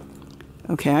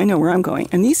 Okay, I know where I'm going.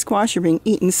 And these squash are being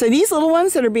eaten. So these little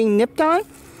ones that are being nipped on,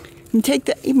 you take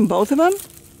even both of them.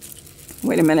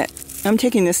 Wait a minute. I'm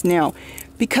taking this now.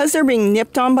 Because they're being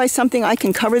nipped on by something, I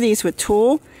can cover these with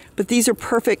tulle, but these are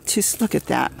perfect to, look at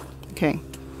that. Okay.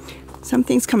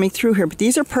 Something's coming through here, but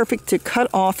these are perfect to cut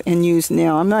off and use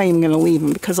now. I'm not even going to leave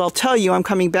them because I'll tell you I'm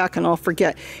coming back and I'll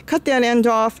forget. Cut that end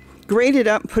off, grate it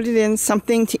up, put it in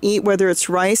something to eat, whether it's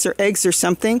rice or eggs or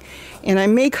something. And I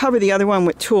may cover the other one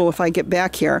with tulle if I get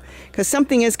back here, because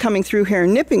something is coming through here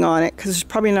and nipping on it, because there's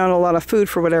probably not a lot of food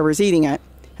for whatever's eating it.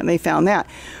 And they found that.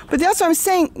 But that's what I'm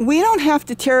saying. We don't have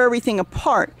to tear everything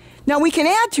apart. Now we can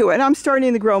add to it. I'm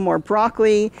starting to grow more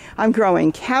broccoli. I'm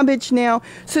growing cabbage now.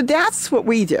 So that's what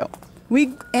we do.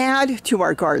 We add to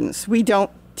our gardens. We don't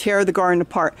tear the garden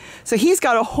apart. So he's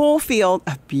got a whole field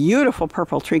of beautiful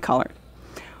purple tree collard.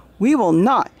 We will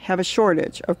not have a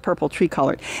shortage of purple tree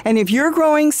collard. And if you're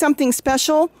growing something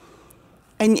special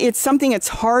and it's something that's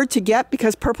hard to get,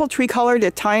 because purple tree collard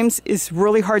at times is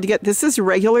really hard to get. This is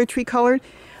regular tree collard.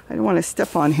 I don't want to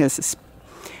step on his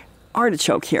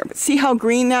artichoke here, but see how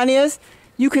green that is?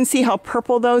 You can see how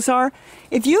purple those are.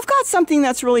 If you've got something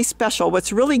that's really special,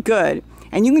 what's really good,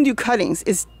 and you can do cuttings,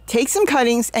 is take some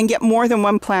cuttings and get more than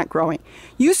one plant growing.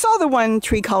 You saw the one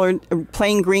tree colored,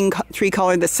 plain green tree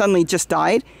color that suddenly just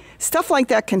died. Stuff like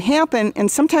that can happen, and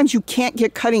sometimes you can't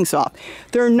get cuttings off.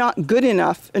 They're not good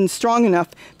enough and strong enough.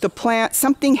 The plant,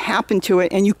 something happened to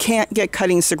it, and you can't get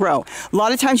cuttings to grow. A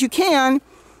lot of times you can.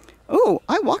 Oh,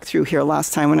 I walked through here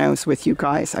last time when I was with you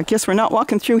guys. I guess we're not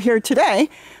walking through here today.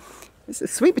 This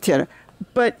is sweet potato.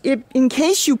 But in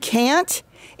case you can't,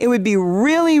 it would be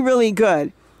really, really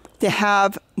good to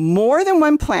have more than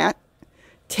one plant.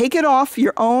 Take it off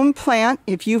your own plant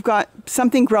if you've got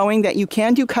something growing that you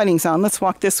can do cuttings on. Let's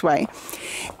walk this way.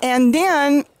 And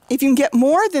then if you can get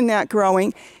more than that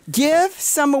growing, give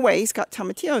some away. He's got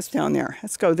tomatillos down there.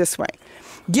 Let's go this way.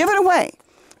 Give it away,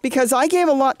 because I gave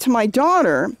a lot to my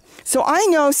daughter. So I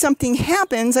know something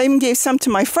happens. I even gave some to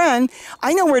my friend.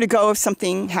 I know where to go if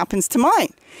something happens to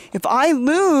mine. If I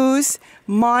lose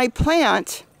my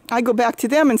plant, I go back to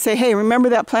them and say, hey, remember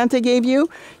that plant I gave you?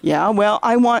 Yeah, well,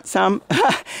 I want some.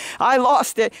 I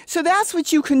lost it. So that's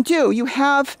what you can do. You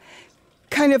have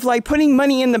kind of like putting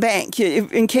money in the bank.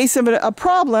 In case of a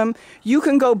problem, you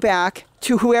can go back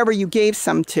to whoever you gave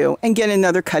some to and get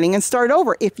another cutting and start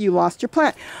over if you lost your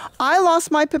plant. I lost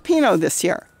my pepino this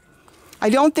year. I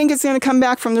don't think it's going to come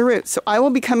back from the roots. So I will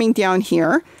be coming down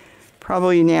here,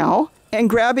 probably now, and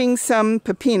grabbing some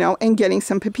pepino and getting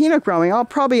some pepino growing. I'll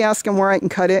probably ask him where I can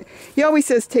cut it. He always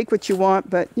says take what you want,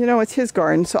 but you know, it's his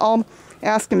garden. So I'll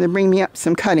ask him to bring me up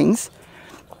some cuttings.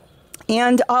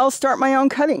 And I'll start my own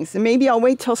cuttings. And maybe I'll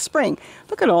wait till spring.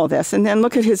 Look at all this. And then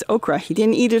look at his okra. He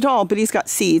didn't eat it all, but he's got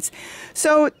seeds.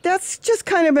 So that's just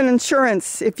kind of an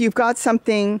insurance. If you've got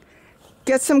something,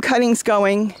 get some cuttings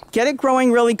going, get it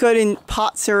growing really good in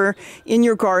pots or in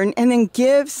your garden, and then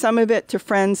give some of it to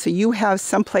friends so you have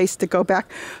some place to go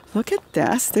back. Look at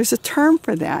this. There's a term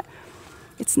for that.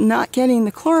 It's not getting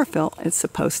the chlorophyll it's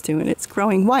supposed to, and it's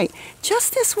growing white.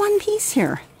 Just this one piece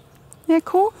here. Isn't that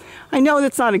cool? I know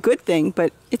that's not a good thing,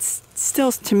 but it's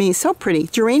still, to me, so pretty.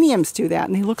 Geraniums do that,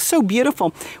 and they look so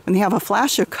beautiful when they have a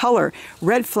flash of color,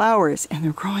 red flowers, and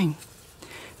they're growing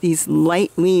these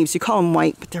light leaves. You call them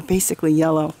white, but they're basically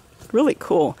yellow. Really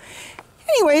cool.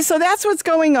 Anyway, so that's what's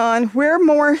going on. We're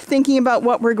more thinking about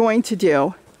what we're going to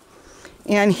do.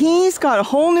 And he's got a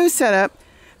whole new setup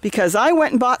because I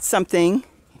went and bought something,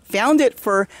 found it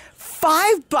for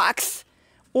 $5,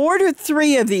 ordered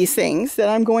 3 of these things that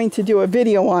I'm going to do a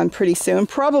video on pretty soon,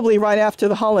 probably right after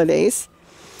the holidays.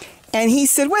 And he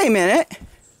said, wait a minute,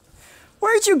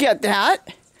 where'd you get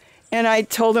that? And I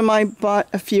told him I bought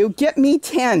a few. Get me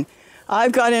 10.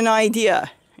 I've got an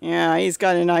idea. Yeah, he's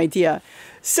got an idea.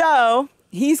 So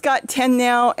he's got 10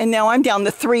 now, and now I'm down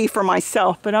to 3 for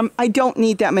myself. But I don't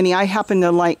need that many. I happen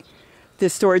to like the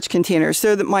storage containers.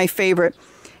 They're my favorite.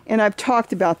 And I've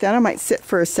talked about that. I might sit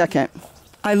for a second.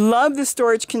 I love the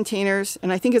storage containers,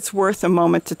 and I think it's worth a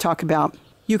moment to talk about.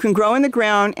 You can grow in the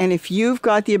ground, and if you've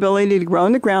got the ability to grow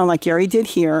in the ground like Gary did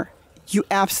here, you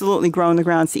absolutely grow in the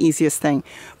ground. It's the easiest thing.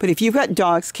 But if you've got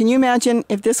dogs, can you imagine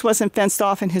if this wasn't fenced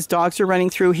off and his dogs are running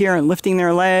through here and lifting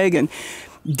their leg and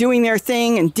doing their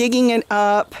thing and digging it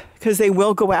up, because they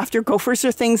will go after gophers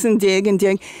or things and dig.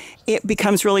 It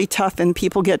becomes really tough and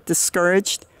people get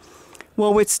discouraged.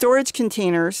 Well, with storage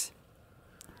containers,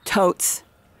 totes,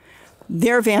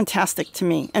 they're fantastic to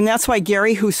me. And that's why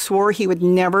Gary, who swore he would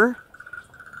never,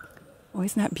 oh,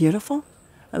 isn't that beautiful?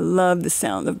 I love the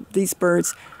sound of these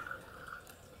birds.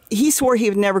 He swore he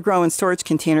would never grow in storage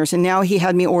containers, and now he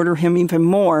had me order him even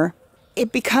more.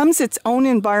 It becomes its own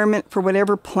environment for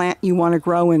whatever plant you want to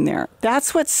grow in there.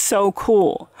 That's what's so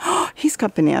cool. He's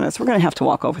got bananas. We're going to have to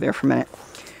walk over there for a minute.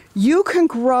 You can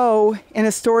grow in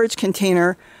a storage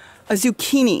container a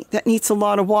zucchini that needs a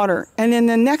lot of water. And in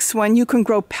the next one, you can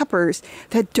grow peppers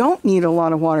that don't need a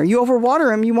lot of water. You overwater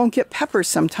them, you won't get peppers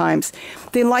sometimes.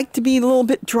 They like to be a little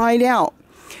bit dried out.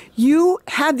 You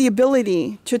have the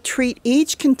ability to treat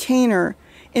each container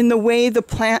in the way the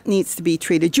plant needs to be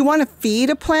treated. You want to feed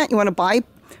a plant? You want to buy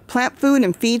plant food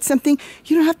and feed something?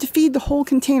 You don't have to feed the whole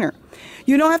container.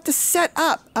 You don't have to set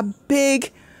up a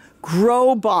big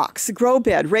grow box, grow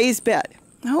bed, raised bed.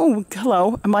 Oh,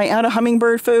 hello. Am I out of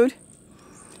hummingbird food?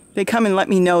 They come and let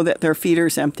me know that their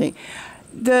feeder's empty.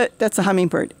 That's a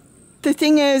hummingbird. The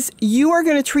thing is, you are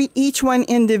going to treat each one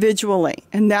individually,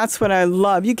 and that's what I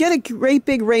love. You get a great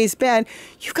big raised bed,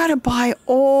 you've got to buy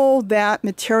all that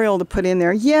material to put in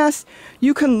there. Yes,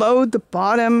 you can load the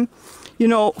bottom,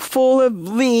 full of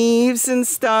leaves and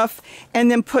stuff, and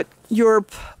then put your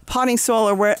potting soil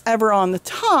or wherever on the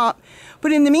top.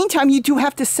 But in the meantime, you do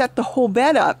have to set the whole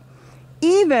bed up,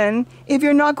 even if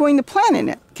you're not going to plant in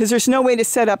it, because there's no way to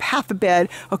set up half a bed,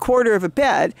 a quarter of a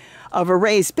bed, of a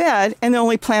raised bed, and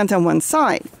only plant on one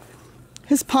side.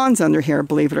 His pond's under here,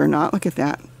 believe it or not. Look at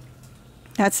that.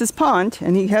 That's his pond,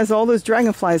 and he has all those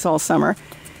dragonflies all summer.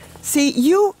 See,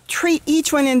 you treat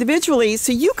each one individually,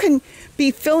 so you can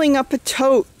be filling up a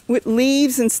tote with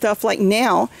leaves and stuff like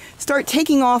now. Start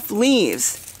taking off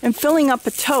leaves and filling up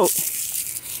a tote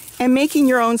and making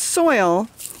your own soil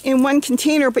in one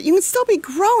container, but you can still be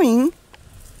growing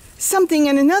something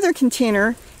in another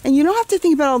container, and you don't have to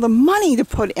think about all the money to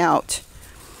put out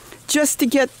just to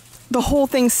get the whole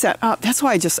thing set up. That's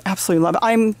why I just absolutely love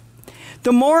it.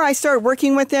 The more I started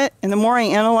working with it and the more I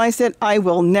analyzed it, I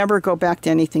will never go back to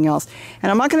anything else.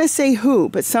 And I'm not going to say who,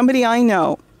 but somebody I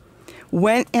know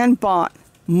went and bought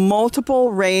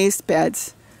multiple raised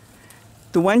beds.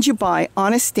 The ones you buy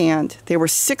on a stand, they were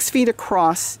 6 feet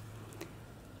across.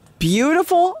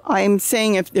 Beautiful. I'm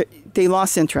saying if they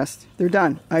lost interest, they're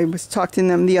done. I was talking to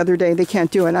them the other day. They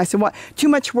can't do it. And I said, what? Too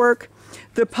much work.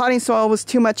 The potting soil was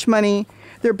too much money.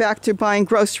 They're back to buying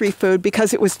grocery food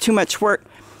because it was too much work.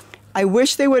 I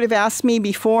wish they would have asked me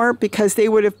before, because they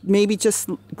would have maybe just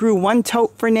grew one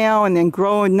tote for now and then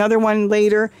grow another one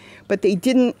later. But they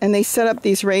didn't, and they set up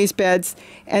these raised beds,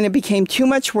 and it became too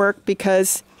much work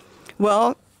because,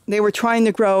 well, they were trying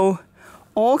to grow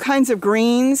all kinds of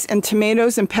greens and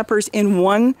tomatoes and peppers in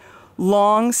one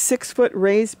long 6-foot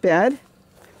raised bed.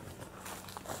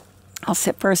 I'll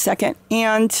sit for a second,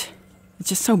 and it's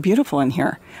just so beautiful in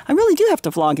here. I really do have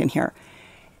to vlog in here.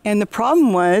 And the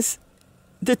problem was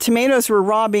the tomatoes were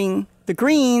robbing the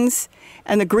greens,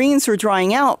 and the greens were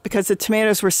drying out because the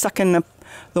tomatoes were sucking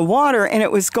the water, and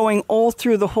it was going all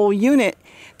through the whole unit.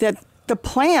 That the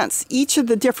plants, each of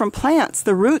the different plants,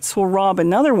 the roots will rob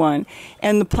another one,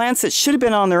 and the plants that should have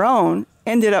been on their own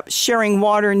ended up sharing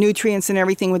water, nutrients, and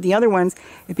everything with the other ones.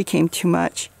 It became too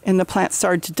much, and the plants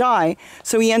started to die.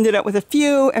 So he ended up with a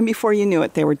few, and before you knew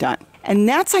it, they were done. And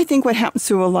that's, I think, what happens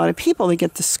to a lot of people. They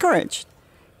get discouraged.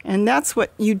 And that's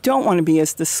what you don't want to be,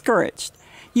 is discouraged.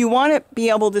 You want to be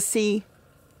able to see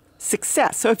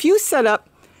success. So if you set up,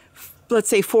 let's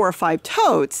say 4 or 5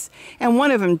 totes, and one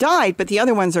of them died, but the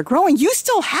other ones are growing, you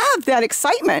still have that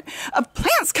excitement of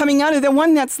plants coming out of the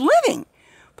one that's living.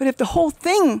 But if the whole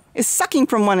thing is sucking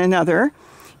from one another,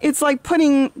 it's like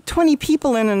putting 20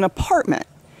 people in an apartment,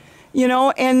 you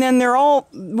know, and then they're all,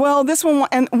 well, this one,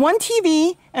 and one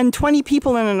TV and 20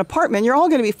 people in an apartment, you're all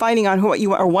going to be fighting on what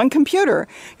you are, or one computer.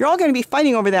 You're all going to be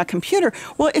fighting over that computer.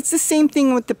 Well, it's the same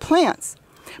thing with the plants.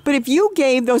 But if you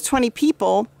gave those 20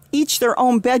 people each their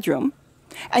own bedroom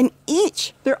and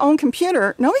each their own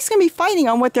computer, nobody's going to be fighting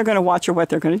on what they're going to watch or what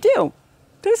they're going to do.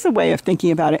 There's a way of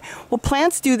thinking about it. Well,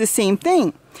 plants do the same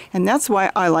thing. And that's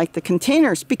why I like the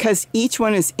containers, because each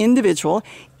one is individual.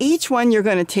 Each one you're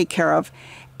going to take care of.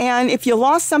 And if you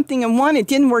lost something in one, it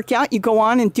didn't work out, you go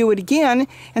on and do it again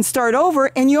and start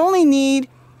over. And you only need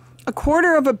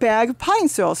 1/4 of a bag of potting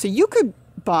soil. So you could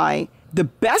buy the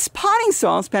best potting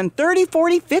soil, spend $30,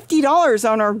 $40, $50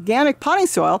 on organic potting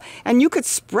soil, and you could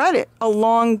spread it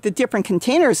along the different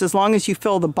containers as long as you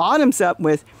fill the bottoms up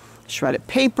with shredded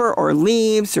paper or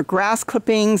leaves or grass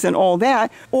clippings and all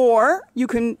that. Or you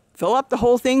can fill up the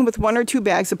whole thing with 1 or 2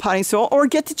 bags of potting soil, or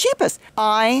get the cheapest.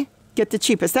 I get the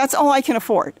cheapest. That's all I can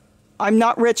afford. I'm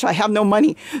not rich. I have no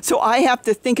money. So I have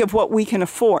to think of what we can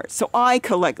afford. So I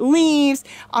collect leaves.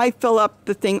 I fill up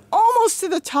the thing almost to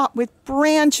the top with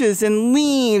branches and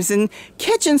leaves and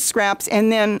kitchen scraps.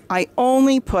 And then I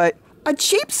only put a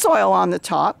cheap soil on the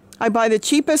top. I buy the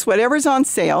cheapest, whatever's on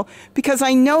sale, because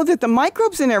I know that the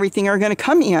microbes and everything are going to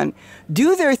come in,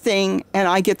 do their thing, and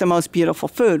I get the most beautiful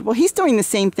food. Well, he's doing the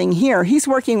same thing here. He's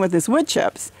working with his wood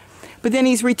chips, but then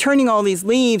he's returning all these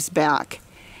leaves back.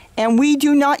 And we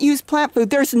do not use plant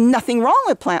food. There's nothing wrong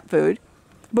with plant food,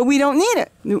 but we don't need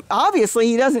it. Obviously,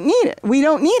 he doesn't need it. We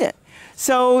don't need it.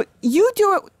 So you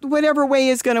do it whatever way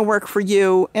is going to work for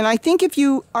you. And I think if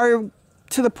you are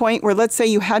to the point where, let's say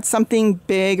you had something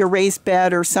big, a raised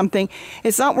bed or something,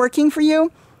 it's not working for you,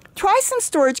 try some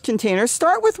storage containers.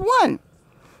 Start with one.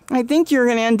 I think you're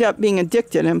going to end up being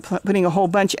addicted and putting a whole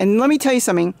bunch. And let me tell you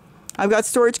something. I've got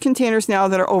storage containers now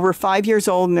that are over 5 years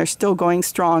old, and they're still going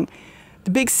strong.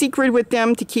 The big secret with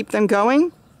them to keep them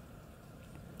going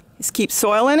is keep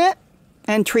soil in it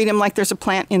and treat them like there's a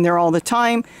plant in there all the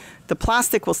time. The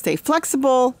plastic will stay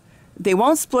flexible. They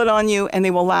won't split on you, and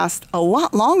they will last a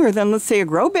lot longer than, let's say, a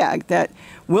grow bag that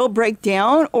will break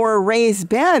down, or a raised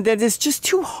bed that is just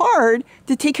too hard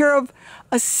to take care of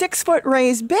a 6-foot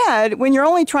raised bed when you're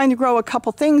only trying to grow a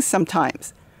couple things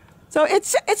sometimes. So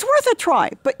it's worth a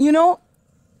try. But, you know,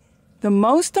 the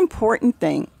most important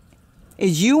thing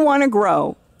is you want to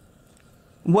grow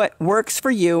what works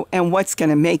for you and what's going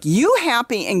to make you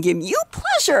happy and give you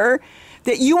pleasure,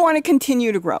 that you want to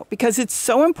continue to grow, because it's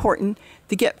so important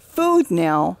to get food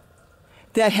now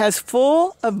that has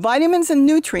full of vitamins and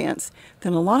nutrients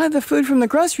than a lot of the food from the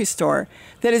grocery store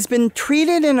that has been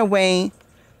treated in a way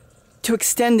to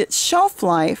extend its shelf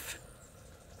life.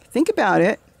 Think about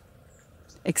it.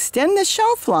 Extend the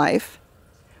shelf life,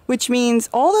 which means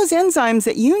all those enzymes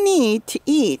that you need to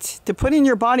eat, to put in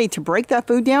your body to break that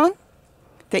food down,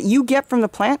 that you get from the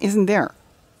plant isn't there.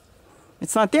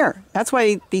 It's not there. That's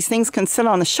why these things can sit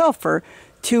on the shelf for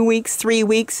 2 weeks, 3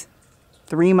 weeks,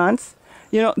 3 months.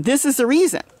 You know, this is the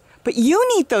reason. But you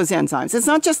need those enzymes. It's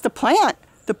not just the plant.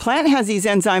 The plant has these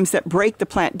enzymes that break the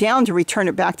plant down to return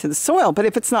it back to the soil. But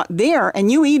if it's not there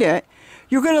and you eat it,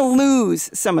 you're going to lose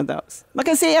some of those. I'm not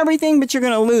going to say everything, but you're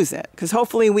going to lose it, because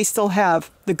hopefully we still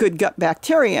have the good gut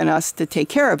bacteria in us to take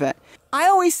care of it. I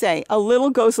always say a little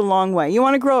goes a long way. You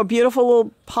want to grow a beautiful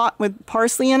little pot with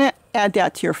parsley in it? Add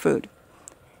that to your food.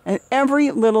 And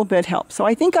every little bit helps. So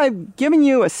I think I've given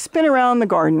you a spin around the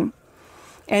garden,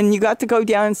 and you got to go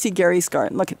down and see Gary's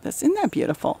garden. Look at this. Isn't that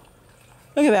beautiful?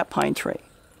 Look at that pine tree.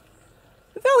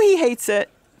 Though he hates it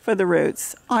for the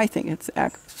roots, I think it's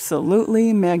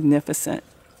absolutely magnificent.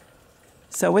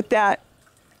 So with that,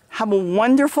 have a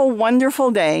wonderful, wonderful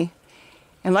day.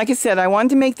 And like I said, I wanted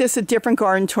to make this a different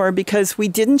garden tour because we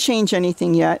didn't change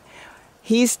anything yet.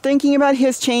 He's thinking about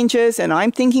his changes and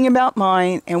I'm thinking about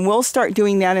mine, and we'll start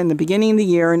doing that in the beginning of the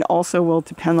year, and also will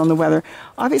depend on the weather.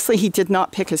 Obviously, he did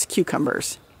not pick his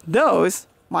cucumbers. Those,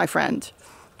 my friend,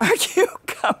 are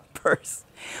cucumbers.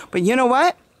 But you know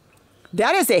what?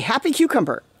 That is a happy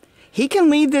cucumber. He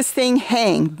can leave this thing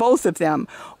hang, both of them,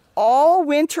 all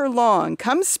winter long.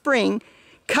 Come spring,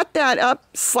 cut that up,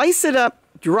 slice it up,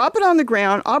 drop it on the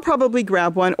ground. I'll probably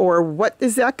grab one, or what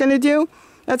is that going to do?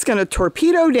 That's going to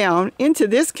torpedo down into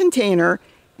this container,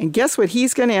 and guess what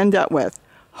he's going to end up with?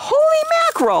 Holy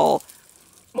mackerel!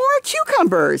 More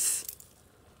cucumbers!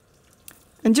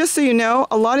 And just so you know,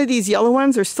 a lot of these yellow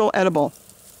ones are still edible.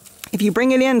 If you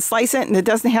bring it in, slice it, and it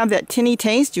doesn't have that tinny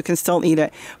taste, you can still eat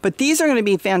it. But these are going to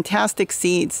be fantastic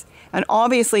seeds. And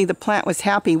obviously the plant was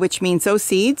happy, which means those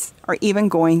seeds are even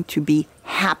going to be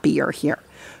happier here.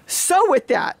 So with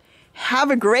that, have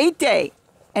a great day.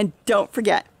 And don't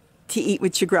forget to eat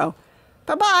what you grow.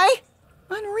 Bye-bye.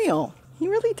 Unreal. He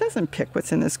really doesn't pick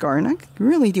what's in this garden. I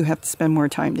really do have to spend more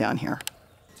time down here.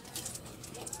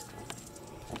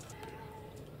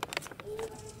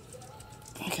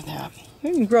 Look at that.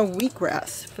 You can grow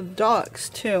wheatgrass for the dogs,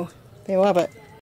 too. They love it.